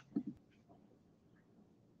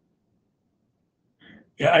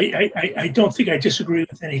 Yeah, I don't think I disagree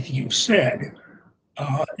with anything you've said.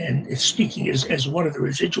 And speaking as one of the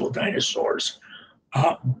residual dinosaurs,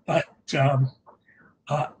 but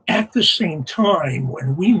at the same time,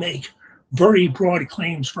 when we make very broad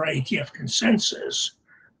claims for IETF consensus,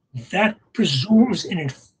 that presumes an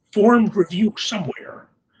informed review somewhere.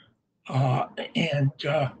 And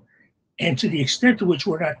to the extent to which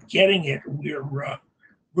we're not getting it, we're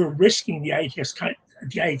risking the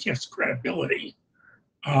IETF's credibility,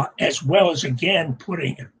 as well as, again,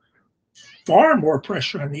 putting far more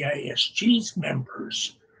pressure on the ISG's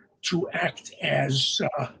members to act as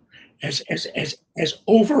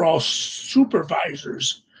overall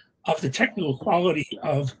supervisors of the technical quality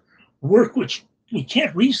of work, which we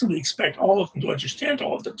can't reasonably expect all of them to understand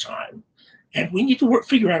all of the time. And we need to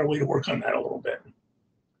figure out a way to work on that a little bit.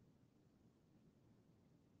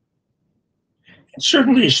 And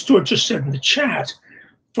certainly, as Stuart just said in the chat,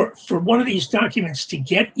 for one of these documents to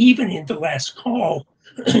get even into last call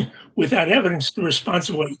without evidence, the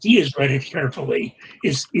responsible ID is read it carefully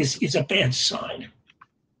is a bad sign.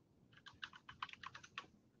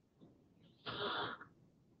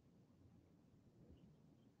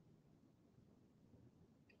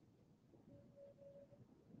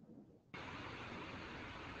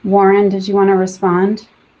 Warren, did you want to respond?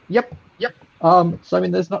 Yep. So I mean,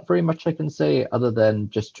 there's not very much I can say other than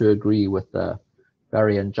just to agree with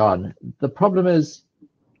Barry and John. The problem is,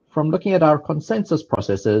 from looking at our consensus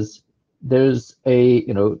processes, there's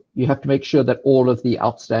you have to make sure that all of the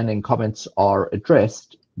outstanding comments are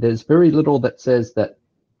addressed. There's very little that says that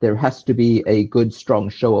there has to be a good, strong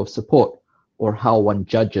show of support or how one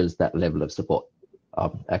judges that level of support.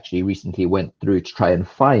 Actually recently went through to try and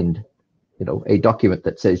find a document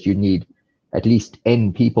that says you need at least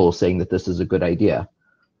N people saying that this is a good idea,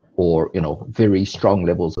 or very strong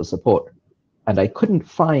levels of support, and I couldn't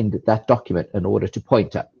find that document in order to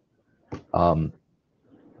point at.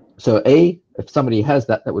 So A, if somebody has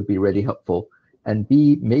that would be really helpful, and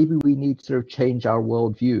B, maybe we need to sort of change our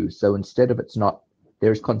worldview. So instead of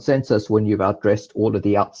there's consensus when you've addressed all of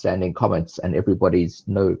the outstanding comments and everybody's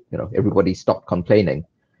stopped complaining,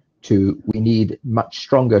 to we need much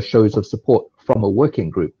stronger shows of support from a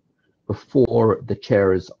working group before the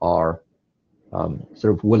chairs are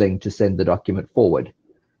sort of willing to send the document forward.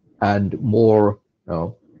 And more,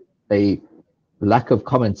 a lack of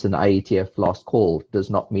comments in IETF last call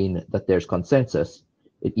does not mean that there's consensus.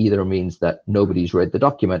 It either means that nobody's read the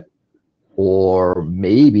document, or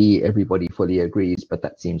maybe everybody fully agrees, but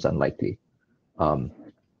that seems unlikely.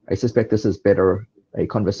 I suspect this is better a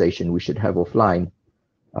conversation we should have offline.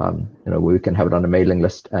 We can have it on a mailing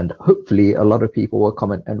list, and hopefully a lot of people will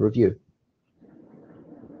comment and review.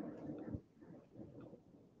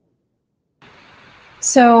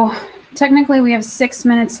 So technically we have 6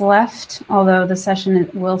 minutes left, although the session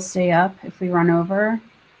will stay up if we run over.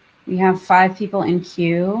 We have 5 people in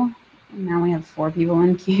queue, and now we have 4 people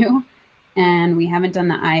in queue, and we haven't done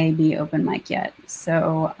the IAB open mic yet.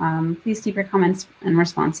 So please keep your comments and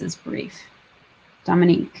responses brief.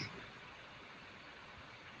 Dominique.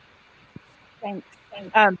 Thanks.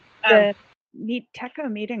 The TECO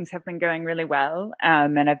meetings have been going really well,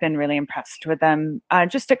 and I've been really impressed with them.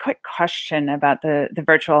 Just a quick question about the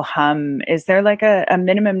virtual hum. Is there like a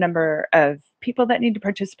minimum number of people that need to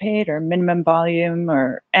participate, or minimum volume,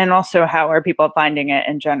 and also how are people finding it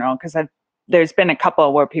in general? Because there's been a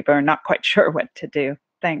couple where people are not quite sure what to do.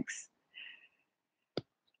 Thanks.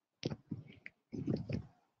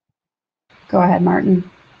 Go ahead,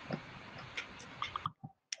 Martin.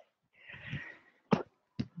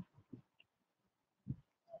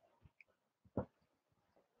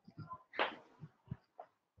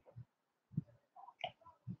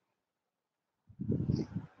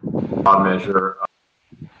 law measure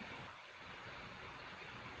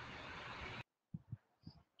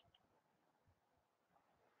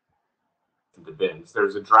the bins.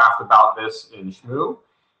 There's a draft about this in SHMU.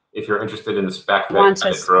 If you're interested in the spec, you want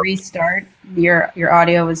to restart? Your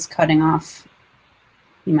audio is cutting off.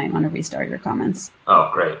 You might want to restart your comments.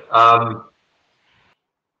 Oh, great.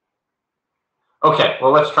 Okay,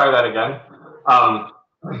 well, let's try that again.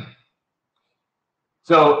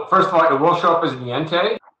 So first of all, it will show up as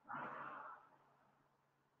niente.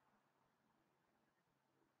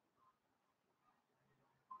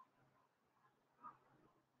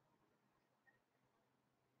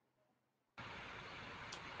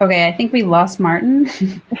 Okay, I think we lost Martin.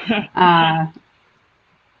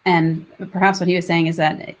 And perhaps what he was saying is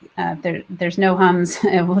that there's no hums.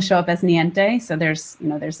 It will show up as niente. So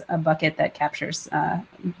there's a bucket that captures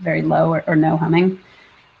very low or no humming.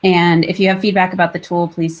 And if you have feedback about the tool,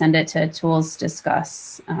 please send it to Tools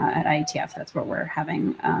Discuss at IETF. That's where we're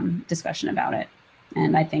having discussion about it.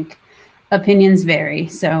 And I think opinions vary,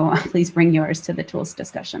 so please bring yours to the Tools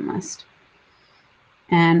discussion list.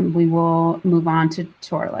 And we will move on to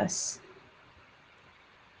Torless.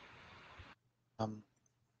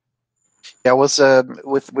 Yeah, I was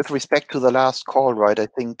with respect to the last call, right? I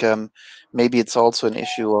think maybe it's also an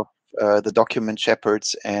issue of the document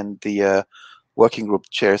shepherds and the working group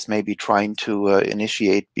chairs maybe trying to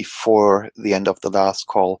initiate before the end of the last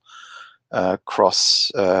call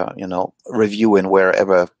cross review and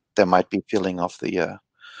wherever there might be feeling of the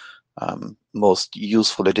most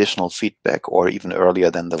useful additional feedback, or even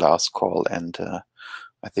earlier than the last call. And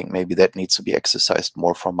I think maybe that needs to be exercised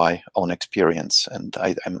more from my own experience, and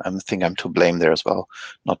I think I'm to blame there as well,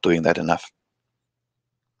 not doing that enough.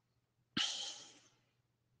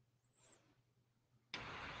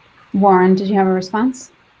 Warren, did you have a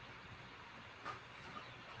response?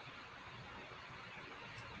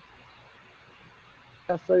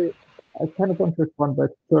 Yeah, so I kind of want to respond to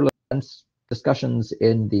Turley's discussions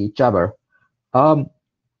in the Jabber. I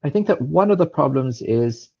think that one of the problems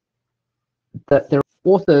is that there are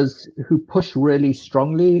authors who push really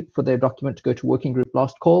strongly for their document to go to working group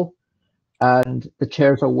last call, and the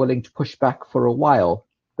chairs are willing to push back for a while.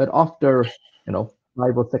 But after 5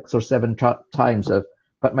 or 6 or 7 times of,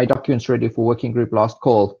 but my document's ready for working group last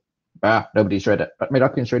call, nobody's read it. But my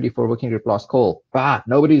document's ready for working group last call,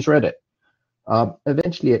 nobody's read it.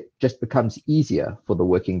 Eventually, it just becomes easier for the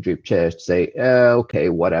working group chairs to say, okay,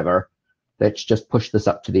 whatever, let's just push this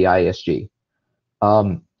up to the ISG.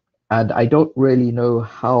 And I don't really know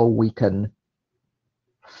how we can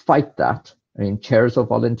fight that. I mean, chairs are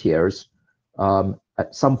volunteers.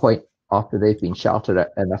 At some point after they've been shouted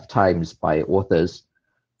at enough times by authors,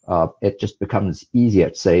 it just becomes easier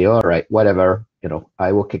to say, all right, whatever,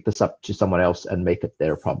 I will kick this up to someone else and make it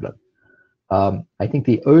their problem. I think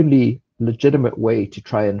the only legitimate way to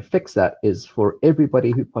try and fix that is for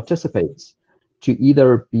everybody who participates to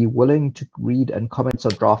either be willing to read and comment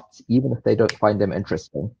on drafts, even if they don't find them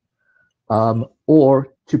interesting, or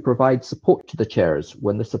to provide support to the chairs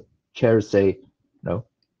when the chairs say,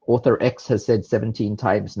 author X has said 17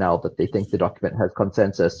 times now that they think the document has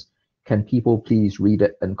consensus. Can people please read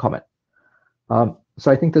it and comment?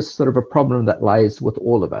 So I think this is sort of a problem that lies with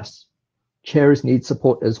all of us. Chairs need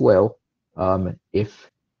support as well. If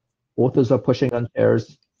authors are pushing on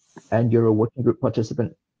chairs and you're a working group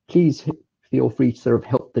participant, please feel free to sort of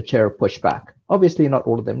help the chair push back. Obviously, not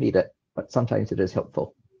all of them need it, but sometimes it is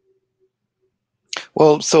helpful.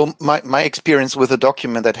 Well, so my experience with a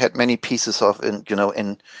document that had many pieces of,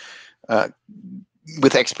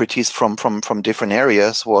 with expertise from different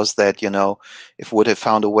areas was that, if would have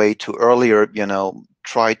found a way to earlier,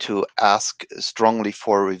 try to ask strongly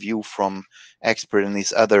for a review from expert in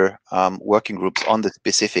these other working groups on the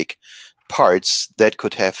specific parts, that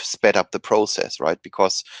could have sped up the process, right?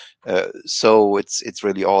 Because so it's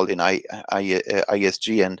really all in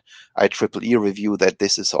ISG and IEEE review that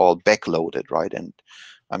this is all backloaded, right? And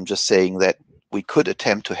I'm just saying that we could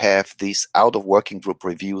attempt to have these out of working group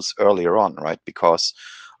reviews earlier on, right? Because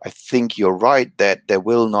I think you're right that there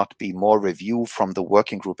will not be more review from the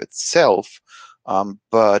working group itself,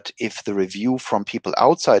 but if the review from people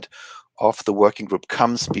outside of the working group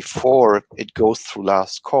comes before it goes through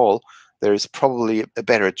last call, there is probably a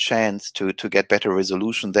better chance to get better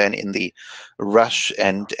resolution than in the rush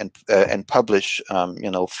and publish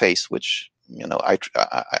phase, which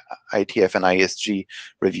IETF and ISG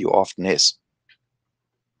review often is.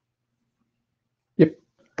 Yep.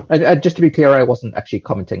 And just to be clear, I wasn't actually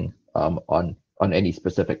commenting on any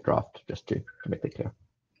specific draft, just to make it clear.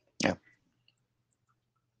 Yeah.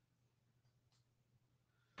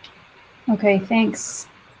 Okay, thanks.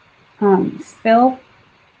 Phil?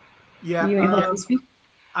 Yeah. Are you able to speak?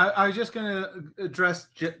 I was just going to address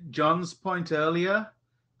John's point earlier.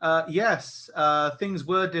 Yes, things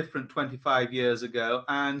were different 25 years ago,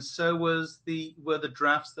 and so were the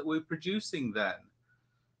drafts that we're producing then.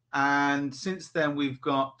 And since then, we've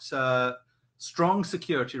got strong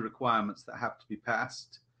security requirements that have to be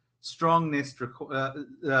passed, strong NIST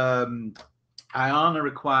IANA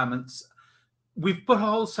requirements. We've put a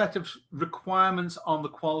whole set of requirements on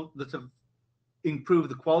the that have improved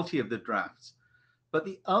the quality of the drafts. But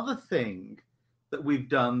the other thing that we've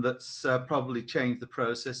done that's probably changed the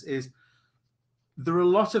process is there are a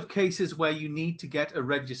lot of cases where you need to get a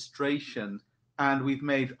registration, and we've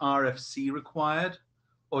made RFC required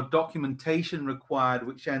or documentation required,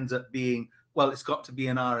 which ends up being, well, it's got to be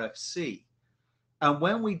an RFC. And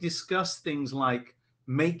when we discuss things like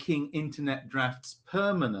making internet drafts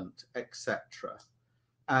permanent, etc.,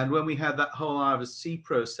 and when we had that whole RFC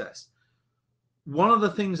process, one of the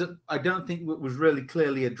things that I don't think was really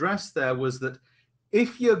clearly addressed there was that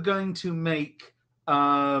if you're going to make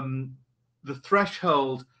the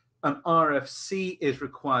threshold an RFC is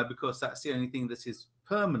required because that's the only thing that is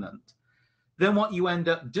permanent, then what you end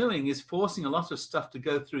up doing is forcing a lot of stuff to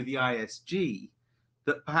go through the ISG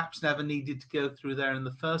that perhaps never needed to go through there in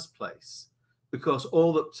the first place, because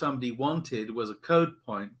all that somebody wanted was a code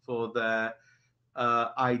point for their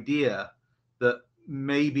idea that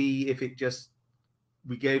maybe if it just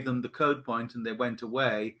we gave them the code point and they went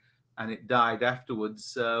away and it died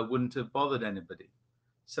afterwards, wouldn't have bothered anybody.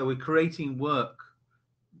 So we're creating work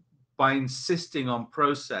by insisting on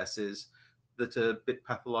processes that are a bit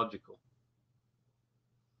pathological.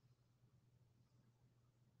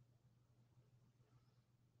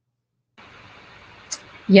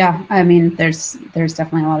 Yeah, I mean, there's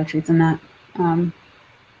definitely a lot of truth in that.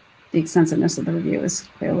 The extensiveness of the review is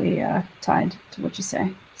clearly tied to what you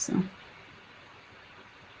say. So,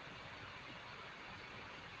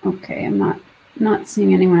 okay, I'm not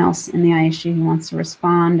seeing anyone else in the ISG who wants to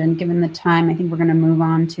respond. And given the time, I think we're going to move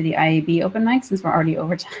on to the IAB open mic since we're already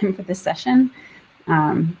over time for this session.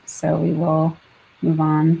 So we will move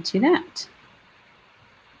on to that.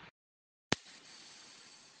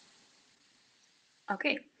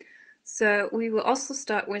 Okay, so we will also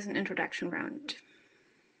start with an introduction round.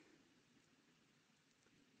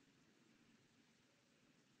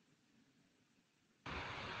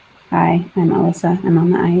 Hi, I'm Alyssa. I'm on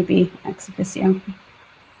the IAB ex officio.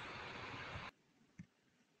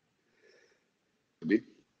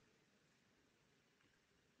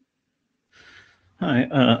 Hi,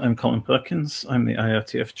 I'm Colin Perkins. I'm the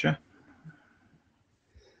IETF chair.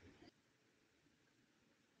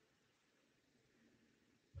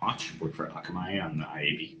 Work for Akamai on the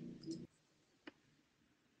IAB.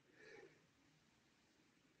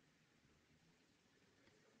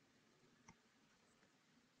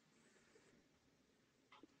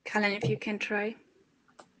 Colin, if you can try.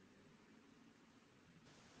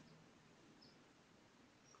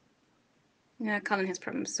 Yeah, Colin has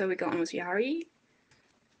problems, so we go on with Yari.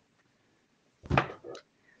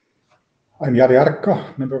 I'm Yari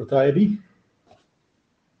Arka, member of the IAB.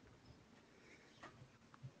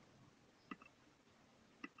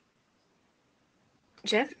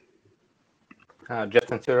 Jeff? Jeff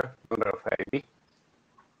Ventura, member of IAB.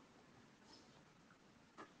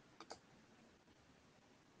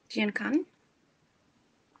 Jian Khan?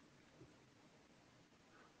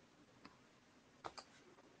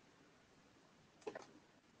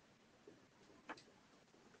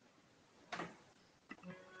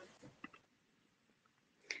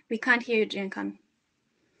 We can't hear you, Jian Khan.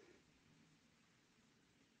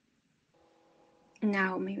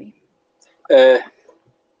 Now, maybe.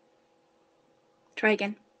 Try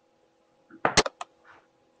again.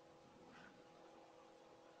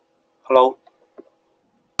 Hello.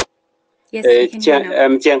 Yes, we can hear you now.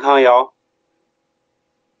 I'm Jian Kang Yao.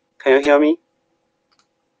 Can you hear me?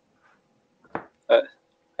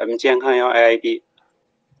 I'm Jian Kang Yao, IAB.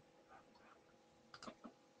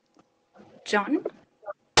 John?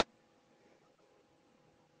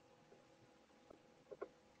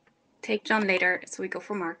 Take John later, so we go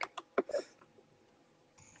for Mark.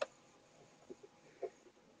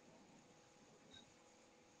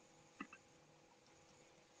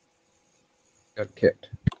 Got kicked.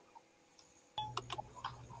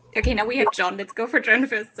 Okay, now we have John. Let's go for John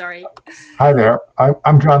first. Sorry. Hi there.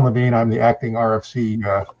 I'm John Levine. I'm the acting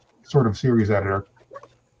RFC sort of series editor.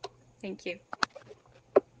 Thank you.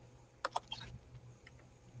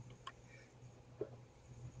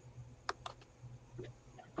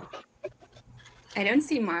 I don't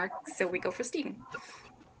see Mark, so we go for Stephen.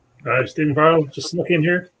 Stephen Farrell, just snuck in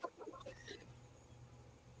here.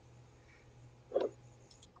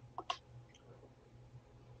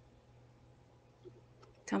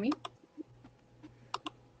 Tommy?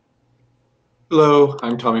 Hello,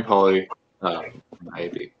 I'm Tommy Polly,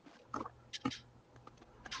 IAB.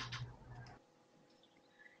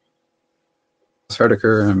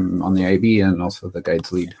 Hardiker, I'm on the IAB and also the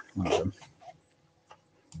guides lead.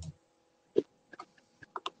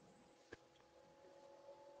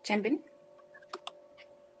 Chanbin?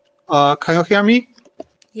 Can you hear me?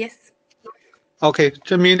 Yes. Okay,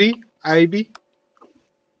 Jamili, IB.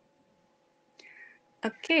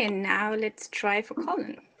 Okay, now let's try for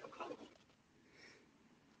Colin.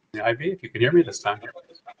 The IB, if you can hear me this time.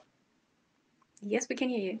 Yes, we can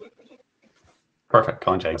hear you. Perfect.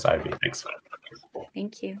 Colin Jenks, IB. Thanks.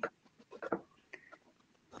 Thank you.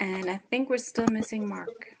 And I think we're still missing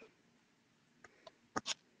Mark.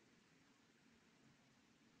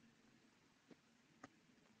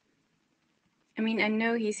 I mean, I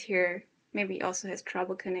know he's here. Maybe he also has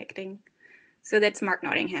trouble connecting. So that's Mark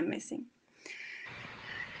Nottingham missing.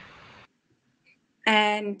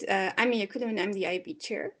 And I'm Mia Kuhlmann, I'm the IB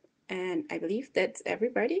chair. And I believe that's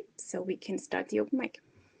everybody. So we can start the open mic.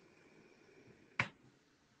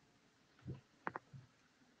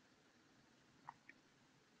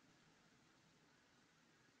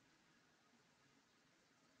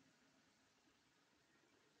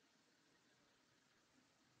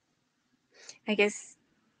 I guess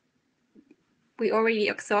we already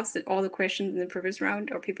exhausted all the questions in the previous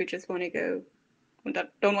round, or people just want to go,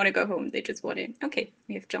 don't want to go home. They just want in. Okay,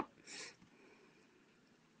 we have John.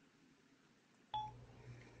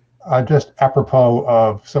 Just apropos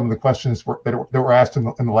of some of the questions that were asked in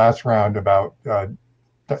the last round about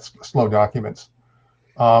slow documents.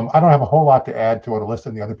 I don't have a whole lot to add to what Alyssa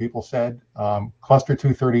and the other people said. Cluster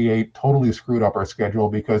 238 totally screwed up our schedule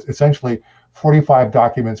because essentially 45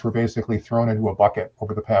 documents were basically thrown into a bucket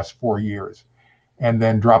over the past 4 years and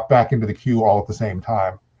then dropped back into the queue all at the same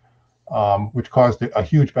time, which caused a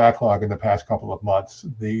huge backlog in the past couple of months.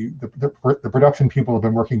 The production people have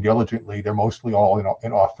been working diligently. They're mostly all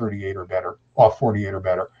in off 38 or better, off 48 or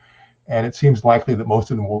better. And it seems likely that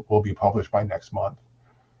most of them will be published by next month.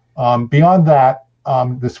 Beyond that,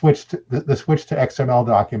 the switch to XML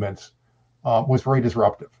documents was very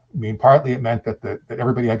disruptive. I mean, partly it meant that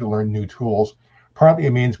everybody had to learn new tools. Partly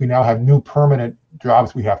it means we now have new permanent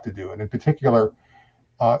jobs we have to do. And in particular,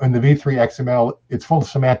 in the V3 XML, it's full of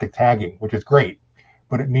semantic tagging, which is great,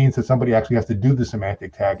 but it means that somebody actually has to do the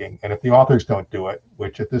semantic tagging. And if the authors don't do it,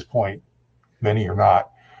 which at this point, many are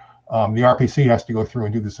not, the RPC has to go through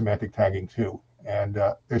and do the semantic tagging too. And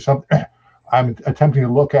there's some, I'm attempting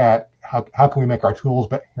to look at how can we make our tools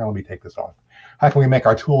better. Here, let me take this off. How can we make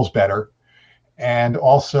our tools better? And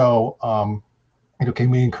also, can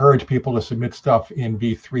we encourage people to submit stuff in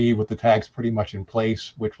V3 with the tags pretty much in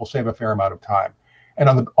place, which will save a fair amount of time.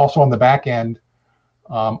 And also on the back end,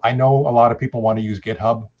 I know a lot of people want to use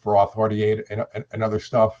GitHub for Auth48 and other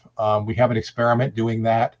stuff. We have an experiment doing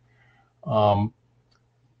that. None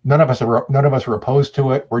of us are opposed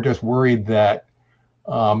to it. We're just worried that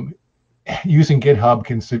using GitHub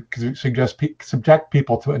can subject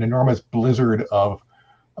people to an enormous blizzard of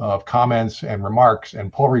comments and remarks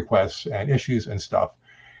and pull requests and issues and stuff.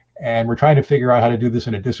 And we're trying to figure out how to do this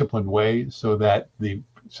in a disciplined way so that the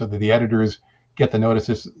editors get the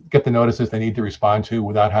notices they need to respond to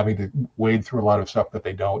without having to wade through a lot of stuff that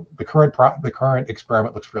they don't. The current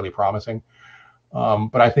experiment looks really promising,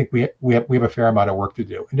 but I think we have a fair amount of work to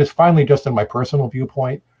do. And just finally, just in my personal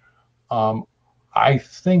viewpoint, I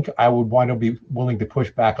think I would want to be willing to push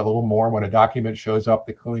back a little more when a document shows up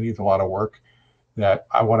that clearly needs a lot of work. That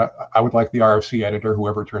I would like the RFC editor,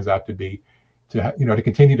 whoever it turns out to be, to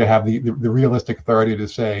continue to have the realistic authority to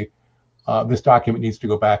say this document needs to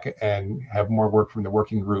go back and have more work from the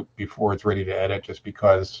working group before it's ready to edit, just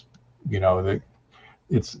because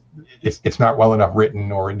it's not well enough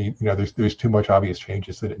written, or there's too much obvious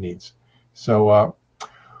changes that it needs. So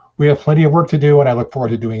we have plenty of work to do, and I look forward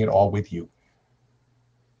to doing it all with you.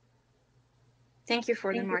 Thank you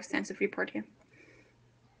for the more extensive report here.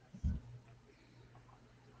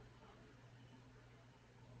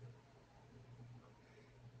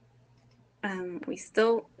 We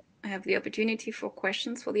still have the opportunity for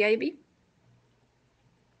questions for the IAB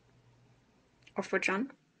or for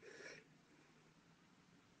John.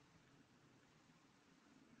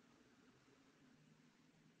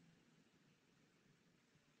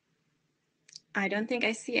 I don't think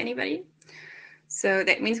I see anybody. So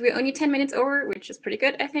that means we're only 10 minutes over, which is pretty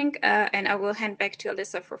good, I think. And I will hand back to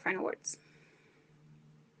Alyssa for final words.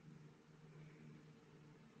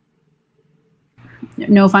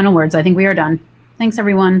 No final words. I think we are done. Thanks,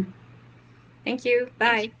 everyone. Thank you.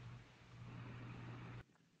 Bye.